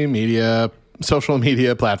social media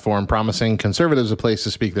platform promising conservatives a place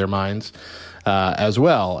to speak their minds, as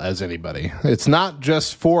well as anybody. It's not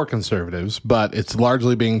just for conservatives, but it's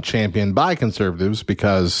largely being championed by conservatives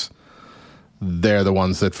because they're the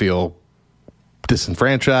ones that feel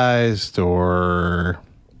disenfranchised or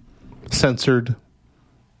censored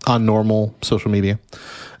on normal social media.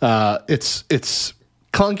 It's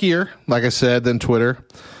clunkier, like I said, than Twitter.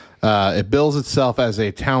 It bills itself as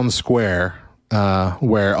a town square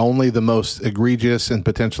where only the most egregious and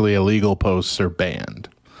potentially illegal posts are banned.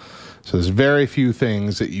 So there's very few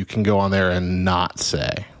things that you can go on there and not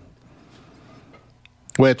say,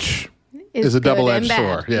 which is a double-edged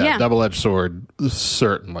sword. Yeah, double-edged sword,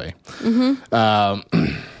 certainly.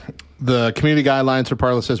 Mm-hmm. The community guidelines for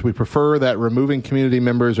Parler says we prefer that removing community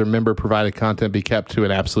members or member-provided content be kept to an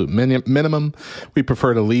absolute minimum. We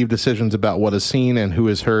prefer to leave decisions about what is seen and who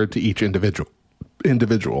is heard to each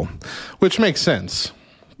individual, which makes sense.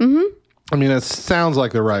 Mm-hmm. I mean, it sounds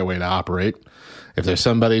like the right way to operate. If there's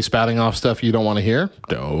somebody spouting off stuff you don't want to hear,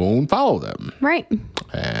 don't follow them. Right.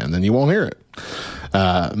 And then you won't hear it.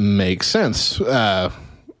 Makes sense.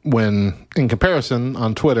 When, in comparison,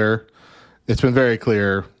 on Twitter, it's been very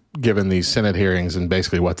clear, given these Senate hearings and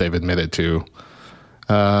basically what they've admitted to,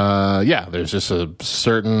 there's just a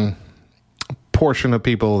certain portion of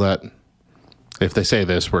people that, if they say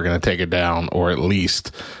this, we're going to take it down, or at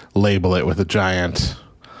least label it with a giant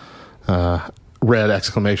red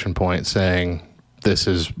exclamation point saying this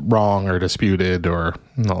is wrong or disputed or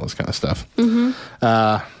all this kind of stuff.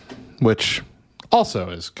 Which also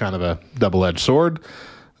is kind of a double-edged sword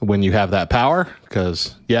when you have that power,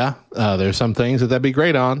 because, there's some things that'd be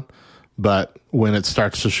great on, but when it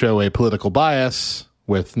starts to show a political bias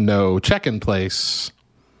with no check in place,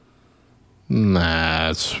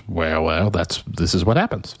 this is what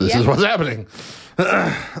happens. This is what's happening.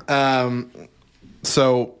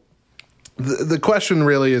 So the question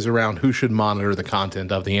really is around who should monitor the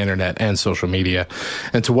content of the internet and social media,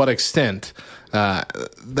 and to what extent.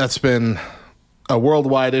 That's been a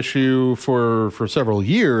worldwide issue for several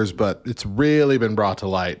years, but it's really been brought to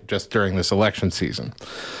light just during this election season.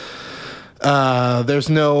 There's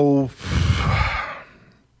no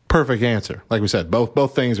perfect answer. Like we said,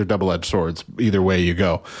 both things are double-edged swords, either way you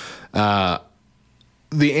go.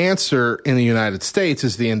 The answer in the United States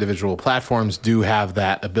is the individual platforms do have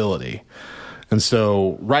that ability. And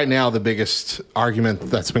so right now, the biggest argument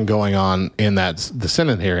that's been going on in the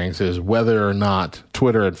Senate hearings is whether or not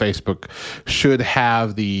Twitter and Facebook should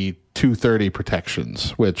have the 230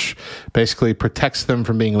 protections, which basically protects them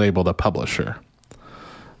from being labeled a publisher.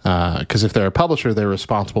 Because if they're a publisher, they're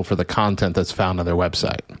responsible for the content that's found on their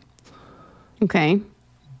website. Okay.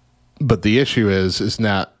 But the issue is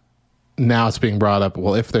not... Now it's being brought up,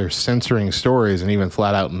 well, if they're censoring stories and even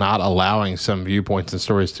flat out not allowing some viewpoints and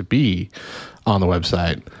stories to be on the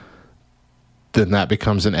website, then that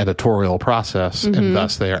becomes an editorial process, and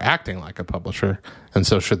thus they are acting like a publisher. And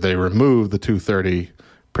so should they remove the 230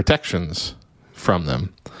 protections from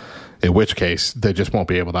them, in which case they just won't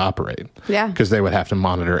be able to operate. Yeah. Because they would have to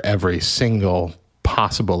monitor every single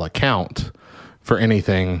possible account for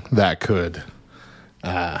anything that could...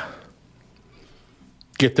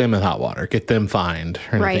 get them in hot water, get them fined,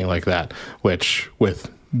 or anything like that, which with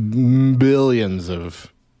billions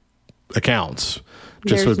of accounts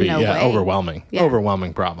just would be overwhelming. Yeah.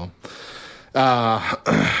 Overwhelming problem.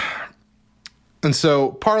 And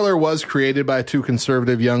so Parler was created by two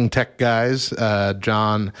conservative young tech guys,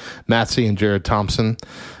 John Matsey and Jared Thompson,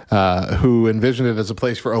 who envisioned it as a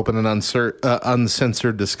place for open and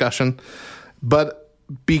uncensored discussion. But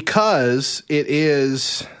because it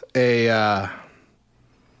is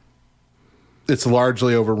it's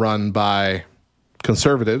largely overrun by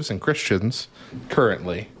conservatives and Christians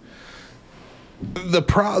currently. The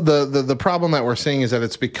problem that we're seeing is that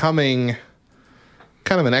it's becoming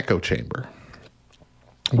kind of an echo chamber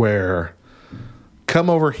where come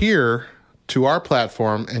over here to our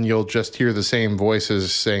platform and you'll just hear the same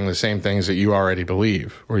voices saying the same things that you already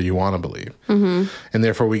believe or you want to believe. And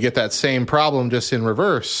therefore we get that same problem just in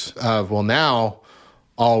reverse of, well, now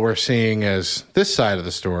all we're seeing is this side of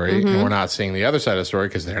the story, and we're not seeing the other side of the story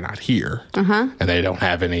because they're not here, and they don't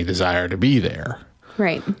have any desire to be there.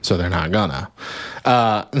 Right. So they're not gonna.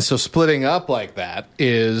 And so splitting up like that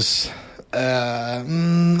is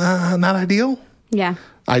not ideal. Yeah.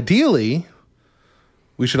 Ideally,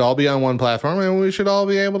 we should all be on one platform and we should all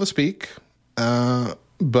be able to speak.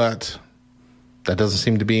 But that doesn't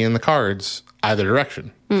seem to be in the cards either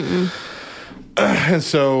direction. And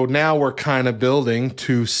so now we're kind of building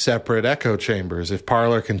two separate echo chambers. If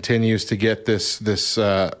Parler continues to get this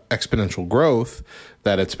exponential growth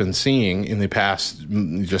that it's been seeing in the past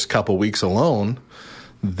just couple weeks alone,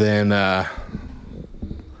 then I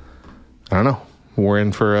don't know. We're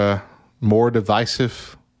in for a more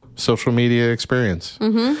divisive social media experience.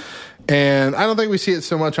 And I don't think we see it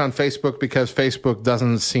so much on Facebook because Facebook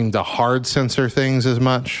doesn't seem to hard censor things as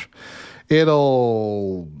much.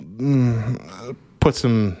 It'll put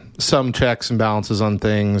some checks and balances on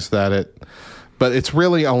things but it's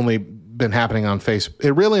really only been happening on Facebook.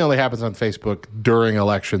 It really only happens on Facebook during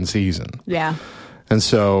election season. Yeah. And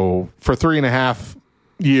so for 3.5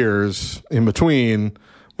 years in between,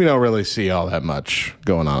 we don't really see all that much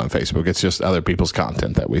going on Facebook. It's just other people's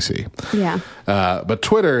content that we see. Yeah. But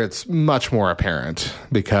Twitter, it's much more apparent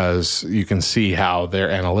because you can see how their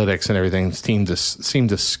analytics and everything seem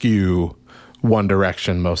to skew one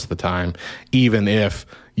direction most of the time, even if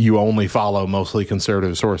you only follow mostly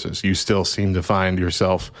conservative sources. You still seem to find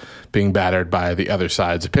yourself being battered by the other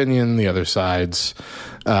side's opinion, the other side's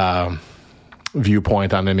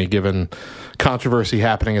viewpoint on any given controversy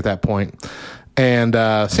happening at that point. And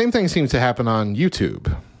same thing seems to happen on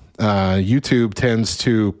YouTube. YouTube tends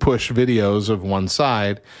to push videos of one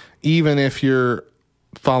side, even if you're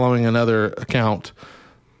following another account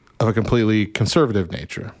of a completely conservative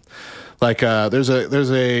nature. Like there's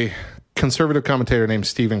a conservative commentator named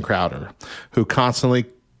Steven Crowder who constantly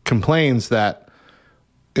complains that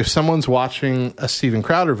if someone's watching a Steven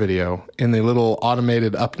Crowder video in the little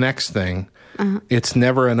automated up next thing, it's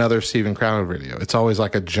never another Steven Crowder video. It's always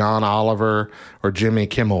like a John Oliver or Jimmy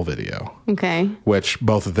Kimmel video. Okay. Which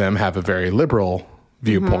both of them have a very liberal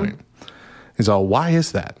viewpoint. He's all, why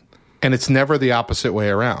is that? And it's never the opposite way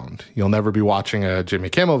around. You'll never be watching a Jimmy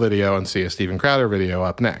Kimmel video and see a Steven Crowder video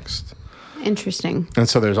up next. Interesting. And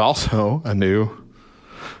so there's also a new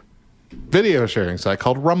video sharing site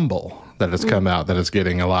called Rumble that has come out that is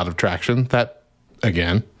getting a lot of traction. That,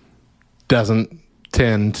 again, doesn't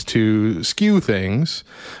tend to skew things,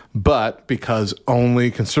 but because only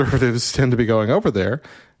conservatives tend to be going over there,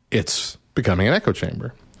 it's becoming an echo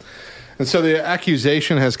chamber. And so the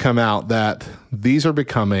accusation has come out that these are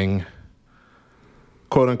becoming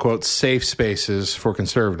quote-unquote safe spaces for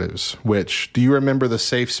conservatives, which, do you remember the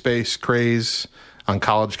safe space craze on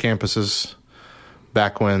college campuses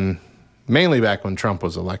mainly back when Trump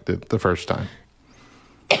was elected the first time?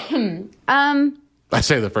 I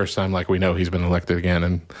say the first time like we know he's been elected again,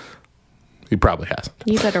 and he probably hasn't.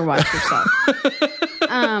 You better watch yourself.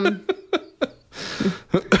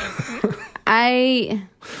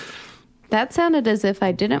 That sounded as if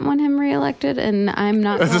I didn't want him reelected, and I'm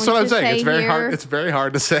not. That's what I'm saying. Say It's very here. hard. It's very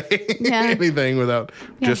hard to say anything without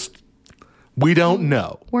just. We don't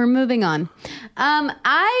know. We're moving on.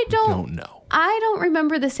 I Don't know. I don't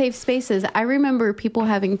remember the safe spaces. I remember people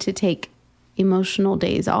having to take emotional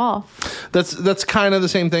days off. That's kind of the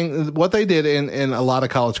same thing. What they did in a lot of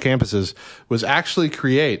college campuses was actually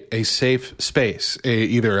create a safe space,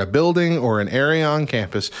 either a building or an area on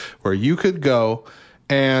campus where you could go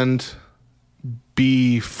and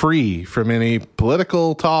be free from any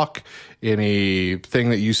political talk, anything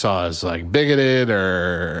that you saw as like bigoted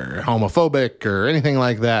or homophobic or anything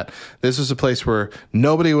like that. This was a place where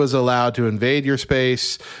nobody was allowed to invade your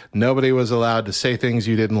space. Nobody was allowed to say things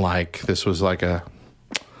you didn't like. This was like it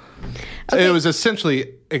was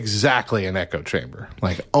essentially exactly an echo chamber.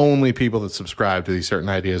 Like only people that subscribed to these certain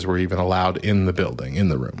ideas were even allowed in the building, in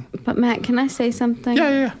the room. But Matt, can I say something?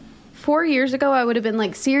 Yeah. 4 years ago, I would have been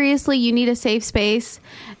like, seriously, you need a safe space.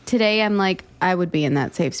 Today, I'm like, I would be in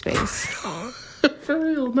that safe space. For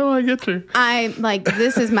real. No, I get you. I'm like,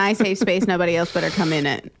 this is my safe space. Nobody else better come in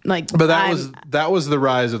it. Like, But that was the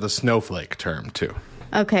rise of the snowflake term too.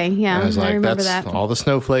 Okay, yeah, I was like, remember that's that. all the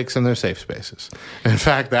snowflakes in their safe spaces. In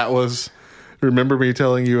fact, that was. Remember me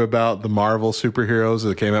telling you about the Marvel superheroes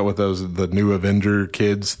that came out with the new Avenger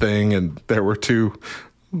Kids thing, and there were two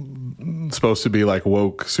supposed to be like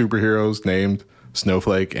woke superheroes named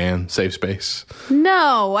Snowflake and Safe Space.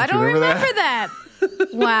 No, I don't remember that.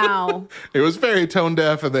 Wow. It was very tone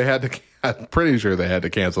deaf, and I'm pretty sure they had to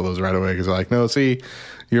cancel those right away because they're like, no, see,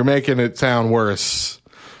 you're making it sound worse.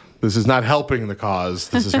 This is not helping the cause.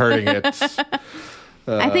 This is hurting it.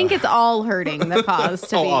 I think it's all hurting the cause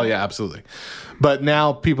to be. Oh, yeah, absolutely. But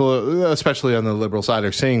now people, especially on the liberal side,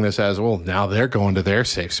 are seeing this as, well, now they're going to their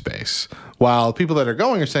safe space. While people that are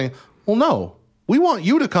going are saying, well, no, we want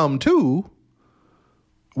you to come too.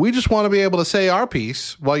 We just want to be able to say our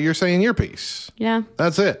piece while you're saying your piece. Yeah.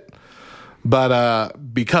 That's it. But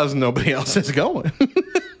because nobody else is going,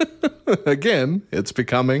 again, it's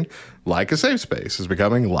becoming like a safe space. It's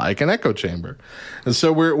becoming like an echo chamber. And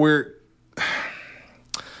so we're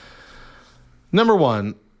number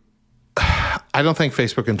one, I don't think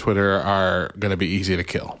Facebook and Twitter are going to be easy to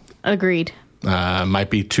kill. Agreed. Might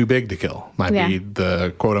be too big to kill. Might be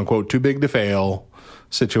the quote unquote too big to fail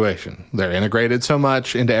situation. They're integrated so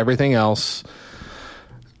much into everything else.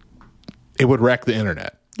 It would wreck the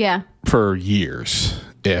internet. Yeah. For years.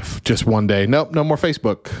 If just one day, nope, no more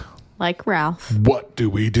Facebook. Like Ralph. What do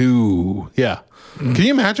we do? Yeah. Can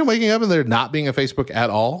you imagine waking up and there not being a Facebook at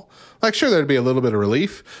all? Like, sure, there'd be a little bit of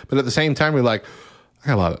relief, but at the same time, we're like, I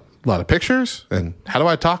got a lot of pictures, and how do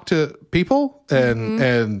I talk to people? And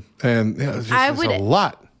you know, it's just a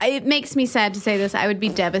lot. It makes me sad to say this. I would be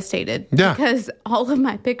devastated. Yeah. Because all of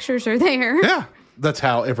my pictures are there. Yeah. That's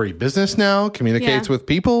how every business now communicates with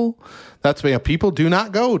people. That's why people do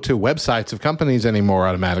not go to websites of companies anymore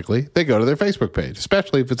automatically. They go to their Facebook page,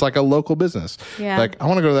 especially if it's like a local business. Yeah. Like, I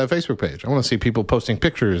want to go to that Facebook page. I want to see people posting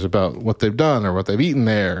pictures about what they've done or what they've eaten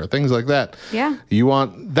there or things like that. Yeah. You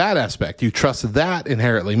want that aspect. You trust that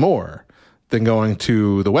inherently more than going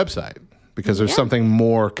to the website. because there's something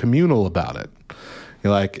more communal about it.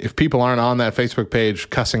 You're like, if people aren't on that Facebook page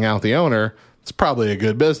cussing out the owner, it's probably a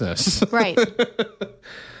good business. Right.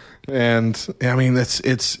 And I mean,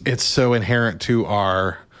 it's so inherent to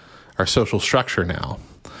our social structure now.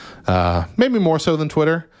 Maybe more so than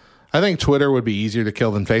Twitter. I think Twitter would be easier to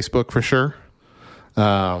kill than Facebook for sure.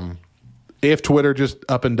 If Twitter just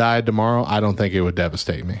up and died tomorrow, I don't think it would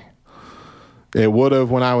devastate me. It would have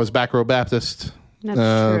when I was Back Row Baptist.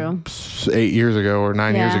 That's true. 8 years ago or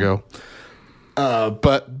 9 years ago.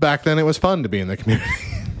 But back then it was fun to be in the community.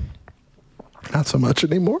 Not so much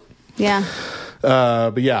anymore. Yeah.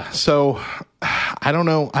 But yeah, so I don't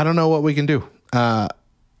know what we can do.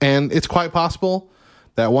 And it's quite possible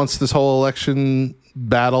that once this whole election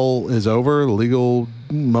battle is over, legal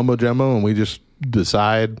mumbo jumbo, and we just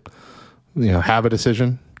decide, have a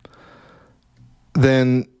decision,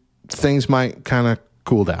 then things might kind of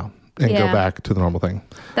cool down and go back to the normal thing.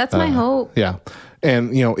 That's my hope. Yeah.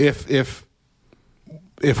 And,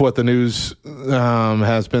 if what the news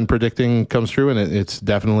has been predicting comes true, and it's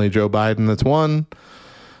definitely Joe Biden that's won,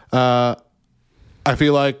 I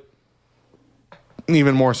feel like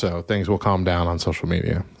even more so, things will calm down on social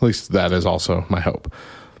media. At least that is also my hope.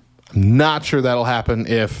 I'm not sure that'll happen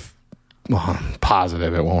I'm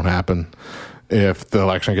positive it won't happen if the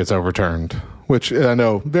election gets overturned, which I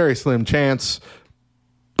know, very slim chance,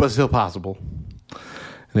 but still possible.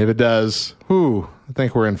 And if it does, I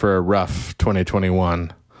think we're in for a rough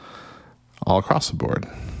 2021 all across the board.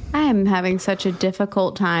 I am having such a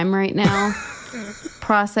difficult time right now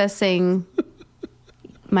processing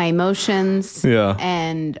my emotions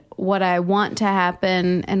and what I want to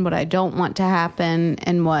happen and what I don't want to happen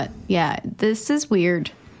and this is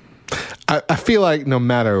weird. I feel like no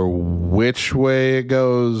matter which way it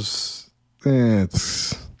goes,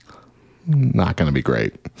 it's not going to be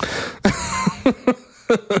great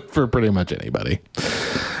for pretty much anybody.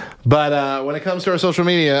 But when it comes to our social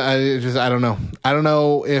media, I don't know. I don't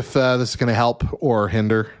know if this is going to help or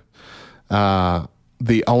hinder.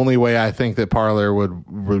 The only way I think that Parler would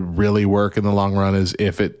really work in the long run is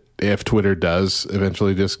if Twitter does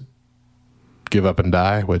eventually just give up and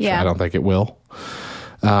die, which I don't think it will.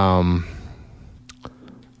 I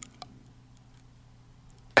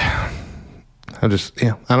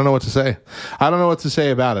don't know what to say. I don't know what to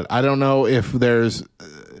say about it. I don't know if there's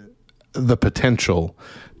the potential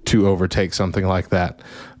to overtake something like that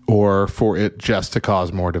or for it just to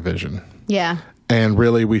cause more division. Yeah. And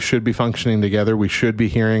really, we should be functioning together. We should be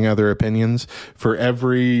hearing other opinions. For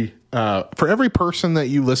every person that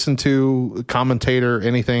you listen to, commentator,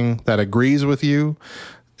 anything that agrees with you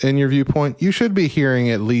in your viewpoint, you should be hearing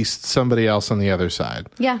at least somebody else on the other side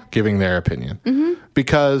giving their opinion. Mm-hmm.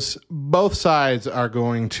 Because both sides are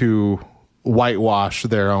going to whitewash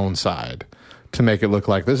their own side to make it look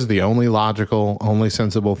like this is the only logical, only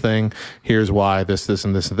sensible thing. Here's why this,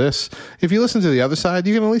 and this, and this. If you listen to the other side,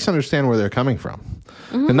 you can at least understand where they're coming from.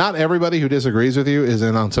 Mm-hmm. And not everybody who disagrees with you is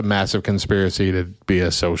in on some massive conspiracy to be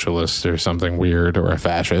a socialist or something weird or a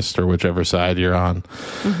fascist or whichever side you're on.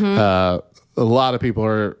 Mm-hmm. A lot of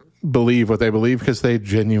people believe what they believe because they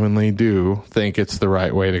genuinely do think it's the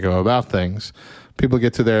right way to go about things. People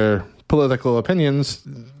get to their political opinions.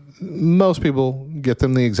 Most people get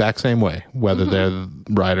them the exact same way, whether they're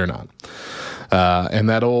right or not. And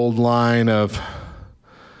that old line of,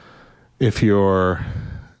 if you're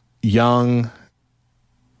young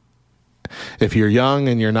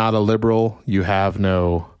and you're not a liberal, you have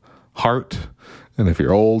no heart. And if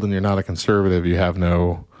you're old and you're not a conservative, you have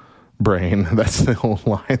no brain. That's the whole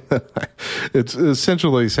line. It's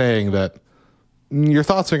essentially saying that your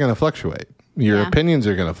thoughts are going to fluctuate. Your opinions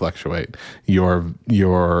are going to fluctuate. Your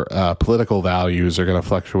political values are going to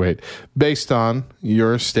fluctuate based on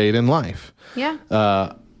your state in life.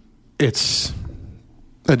 Yeah. It's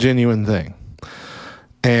a genuine thing.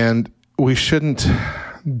 And we shouldn't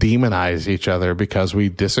demonize each other because we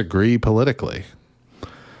disagree politically.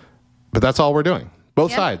 But that's all we're doing.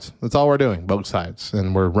 Both sides. That's all we're doing. Both sides.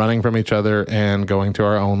 And we're running from each other and going to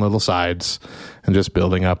our own little sides and just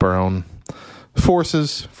building up our own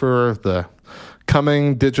forces for the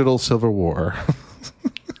coming digital civil war.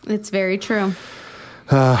 It's very true.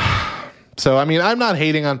 So, I mean, I'm not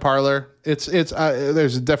hating on Parler.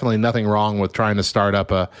 There's definitely nothing wrong with trying to start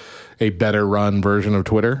up a better run version of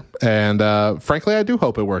Twitter. And frankly, I do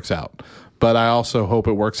hope it works out. But I also hope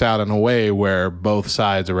it works out in a way where both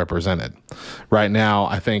sides are represented. Right now,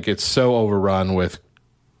 I think it's so overrun with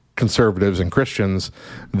conservatives and Christians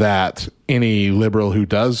that any liberal who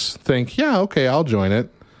does think, yeah, okay, I'll join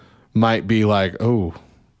it, might be like, oh,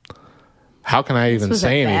 how can I even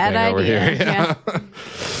say anything over here? Yeah.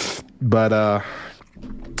 But I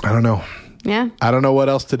don't know. Yeah. I don't know what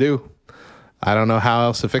else to do. I don't know how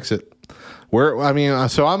else to fix it.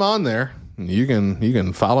 So I'm on there. You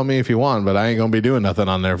can follow me if you want, but I ain't gonna be doing nothing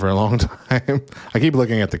on there for a long time. I keep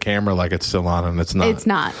looking at the camera like it's still on, and it's not. It's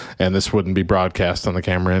not. And this wouldn't be broadcast on the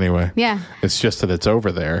camera anyway. Yeah. It's just that it's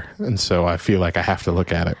over there, and so I feel like I have to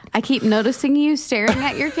look at it. I keep noticing you staring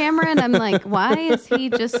at your camera, and I'm like, why is he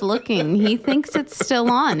just looking? He thinks it's still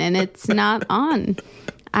on, and it's not on.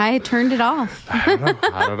 I turned it off. I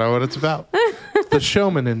don't know what it's about. It's the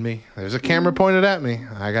showman in me. There's a camera pointed at me.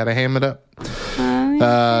 I got to ham it up.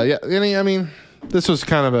 This was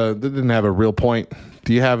kind of it didn't have a real point.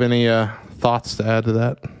 Do you have any thoughts to add to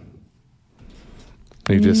that?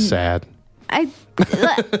 Are you just sad? I'm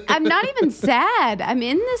not even sad. I'm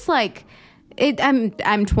in this I'm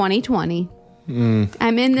 2020.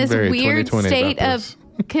 I'm in this Very weird 2020 state about of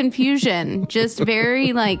confusion. Just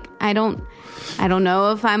very I don't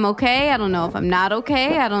know if I'm okay. I don't know if I'm not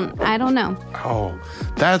okay. I don't know. Oh,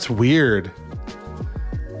 that's weird.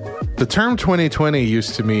 The term 2020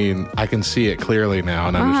 used to mean I can see it clearly now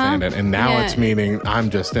and understand it. And now it's meaning I'm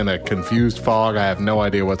just in a confused fog. I have no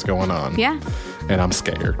idea what's going on. Yeah. And I'm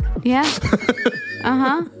scared. Yeah.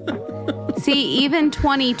 See, even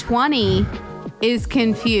 2020 is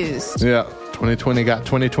confused. Yeah. 2020 got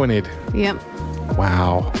 2020'd. Yep.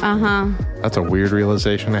 Wow. That's a weird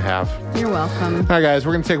realization to have. You're welcome. All right, guys,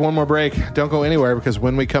 we're going to take one more break. Don't go anywhere, because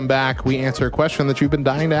when we come back, we answer a question that you've been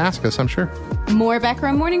dying to ask us, I'm sure. More Back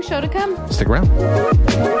Row Morning Show to come. Stick around.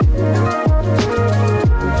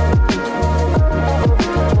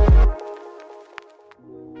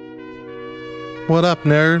 What up,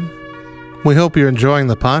 nerd? We hope you're enjoying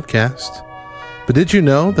the podcast. But did you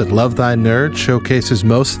know that Love Thy Nerd showcases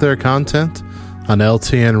most of their content on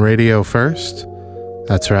LTN Radio First?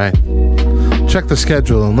 That's right. Check the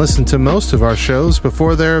schedule and listen to most of our shows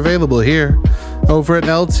before they're available here over at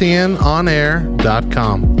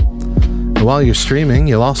ltnonair.com. And while you're streaming,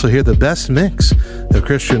 you'll also hear the best mix of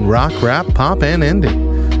Christian rock, rap, pop, and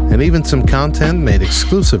indie, and even some content made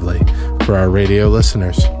exclusively for our radio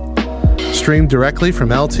listeners. Stream directly from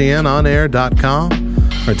ltnonair.com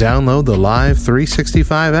or download the Live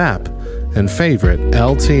 365 app and favorite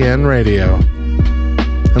LTN Radio.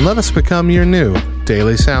 And let us become your new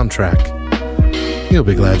daily soundtrack. You'll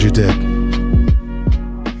be glad you did.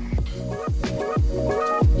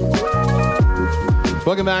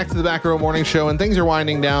 Welcome back to the Back Row Morning Show, and things are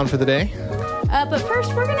winding down for the day. But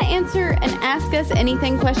first, we're going to answer an Ask Us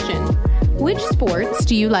Anything question. Which sports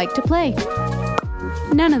do you like to play?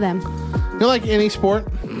 None of them. You like any sport?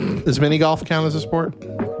 Does mini golf count as a sport?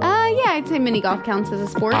 Yeah, I'd say mini golf counts as a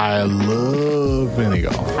sport. I love mini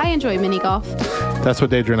golf. I enjoy mini golf. That's what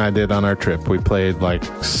Deidre and I did on our trip. We played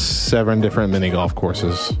 7 different mini golf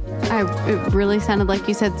courses. It really sounded like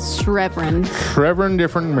you said Shrevren. 7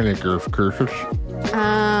 different mini golf courses.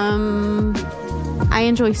 I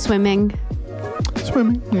enjoy swimming.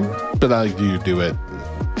 Swimming, yeah. But do you do it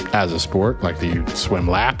as a sport? Do you swim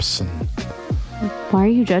laps? Why are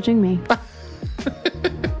you judging me?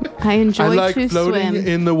 I enjoy I like to floating swim.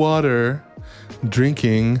 in the water,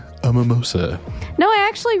 drinking a mimosa. No, I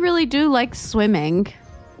actually really do like swimming.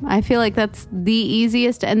 I feel like that's the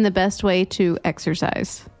easiest and the best way to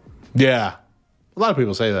exercise. Yeah. A lot of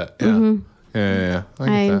people say that. Yeah. Mm-hmm. Yeah.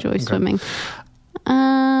 I enjoy swimming.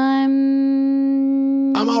 I'm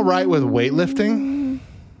all right with weightlifting.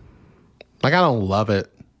 I don't love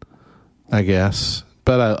it, I guess.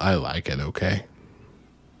 But I like it okay.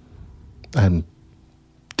 I'm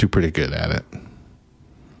do pretty good at it.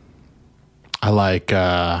 I like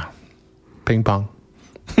ping pong.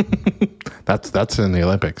 That's in the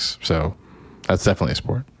Olympics, so that's definitely a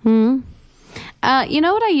sport. You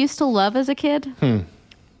know what I used to love as a kid?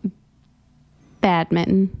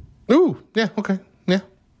 Badminton. Ooh, yeah, okay, yeah.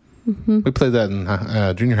 Mm-hmm. We played that in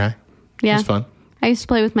junior high. Yeah, it was fun. I used to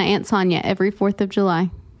play with my Aunt Sonia every 4th of July.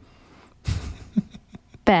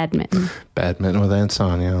 Badminton with Aunt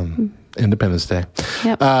Sonia on Independence Day.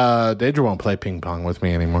 Yep. Deidre won't play ping pong with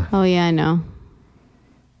me anymore. Oh, yeah, I know.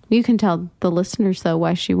 You can tell the listeners, though,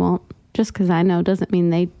 why she won't. Just because I know doesn't mean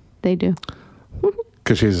they do.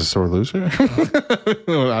 Because she's a sore loser? I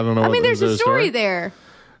don't know. I mean, there's a story there.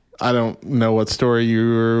 I don't know what story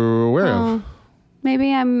you're aware of. Maybe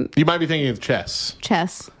You might be thinking of chess.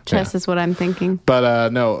 Chess is what I'm thinking.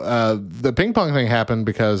 But no, the ping pong thing happened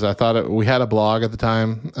because I thought we had a blog at the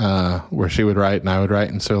time where she would write and I would write.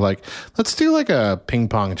 And so let's do a ping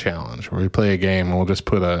pong challenge where we play a game and we'll just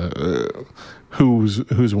put a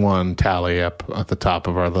who's won tally up at the top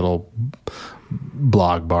of our little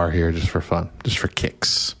blog bar here just for fun, just for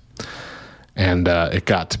kicks. And it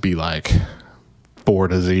got to be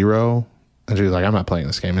 4-0 And she was like, I'm not playing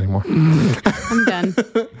this game anymore. I'm done.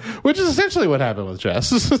 Which is essentially what happened with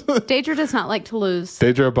chess. Daedra does not like to lose.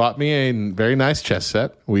 Daedra bought me a very nice chess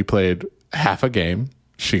set. We played half a game.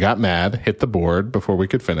 She got mad, hit the board before we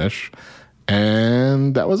could finish.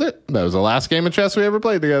 And that was it. That was the last game of chess we ever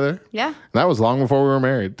played together. Yeah. And that was long before we were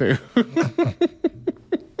married, too.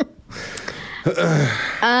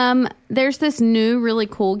 There's this new really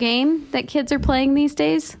cool game that kids are playing these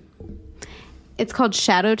days. It's called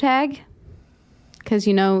Shadow Tag. Because,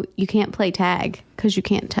 you know, you can't play tag because you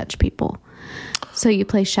can't touch people. So you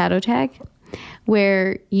play Shadow Tag,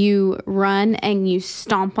 where you run and you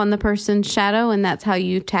stomp on the person's shadow, and that's how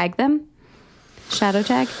you tag them. Shadow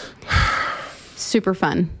Tag. Super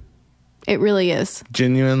fun. It really is.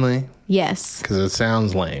 Genuinely? Yes. Because it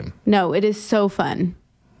sounds lame. No, it is so fun.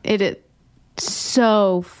 It is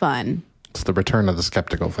so fun. It's the return of the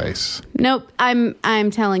skeptical face. Nope, I'm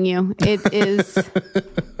telling you, it is.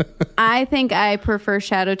 I think I prefer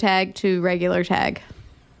Shadow Tag to regular tag.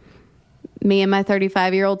 Me and my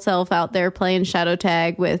 35-year-old self out there playing Shadow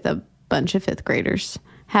Tag with a bunch of 5th graders,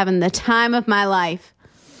 having the time of my life.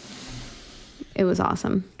 It was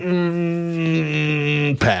awesome.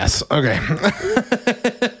 Pass. Okay.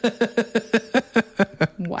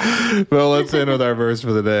 Wow. Well, let's end with our verse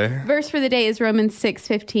for the day. Verse for the day is Romans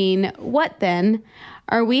 6:15. What then?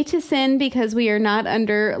 Are we to sin because we are not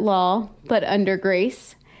under law, but under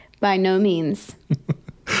grace? By no means.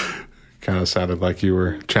 Kind of sounded like you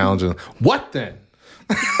were challenging. What then?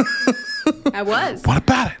 I was. What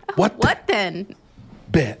about it? What then?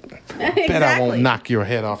 Bet I won't knock your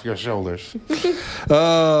head off your shoulders.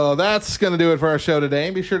 Oh, that's going to do it for our show today.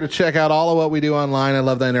 Be sure to check out all of what we do online at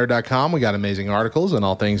lovethynerd.com. We got amazing articles and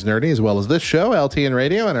all things nerdy, as well as this show, LTN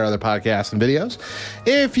Radio, and our other podcasts and videos.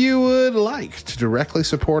 If you would like to directly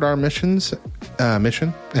support our mission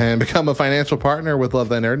and become a financial partner with Love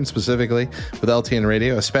Thy Nerd, and specifically with LTN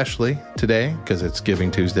Radio, especially today, because it's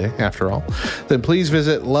Giving Tuesday after all, then please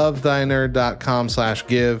visit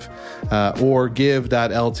lovethynerd.com/give or give.ltnradio.com.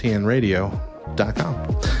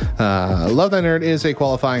 Love Thy Nerd is a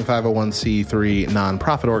qualifying 501c3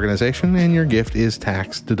 nonprofit organization, and your gift is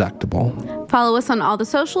tax deductible. Follow us on all the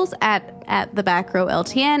socials at the Back Row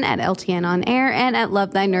LTN, at LTN On Air, and at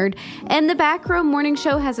Love Thy Nerd. And the Back Row Morning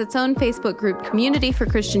Show has its own Facebook group community for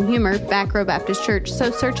Christian humor, Back Row Baptist Church. So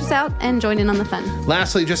search us out and join in on the fun.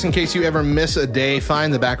 Lastly, just in case you ever miss a day,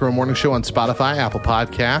 find the Back Row Morning Show on Spotify, Apple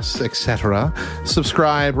Podcasts, etc.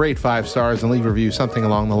 Subscribe, rate 5 stars, and leave a review something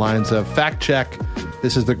along the lines of, fact check,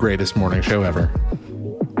 this is the greatest morning show ever.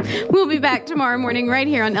 We'll be back tomorrow morning right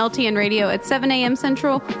here on LTN Radio at 7 a.m.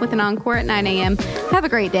 Central with an encore at 9 a.m. Have a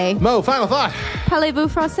great day. Mo, final thought. Parlez-vous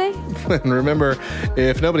français? And remember,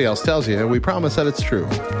 if nobody else tells you, we promise that it's true.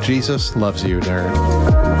 Jesus loves you, nerd.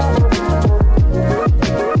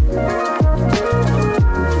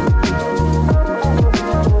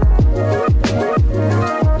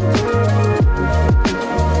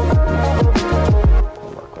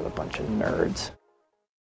 Work with a bunch of nerds.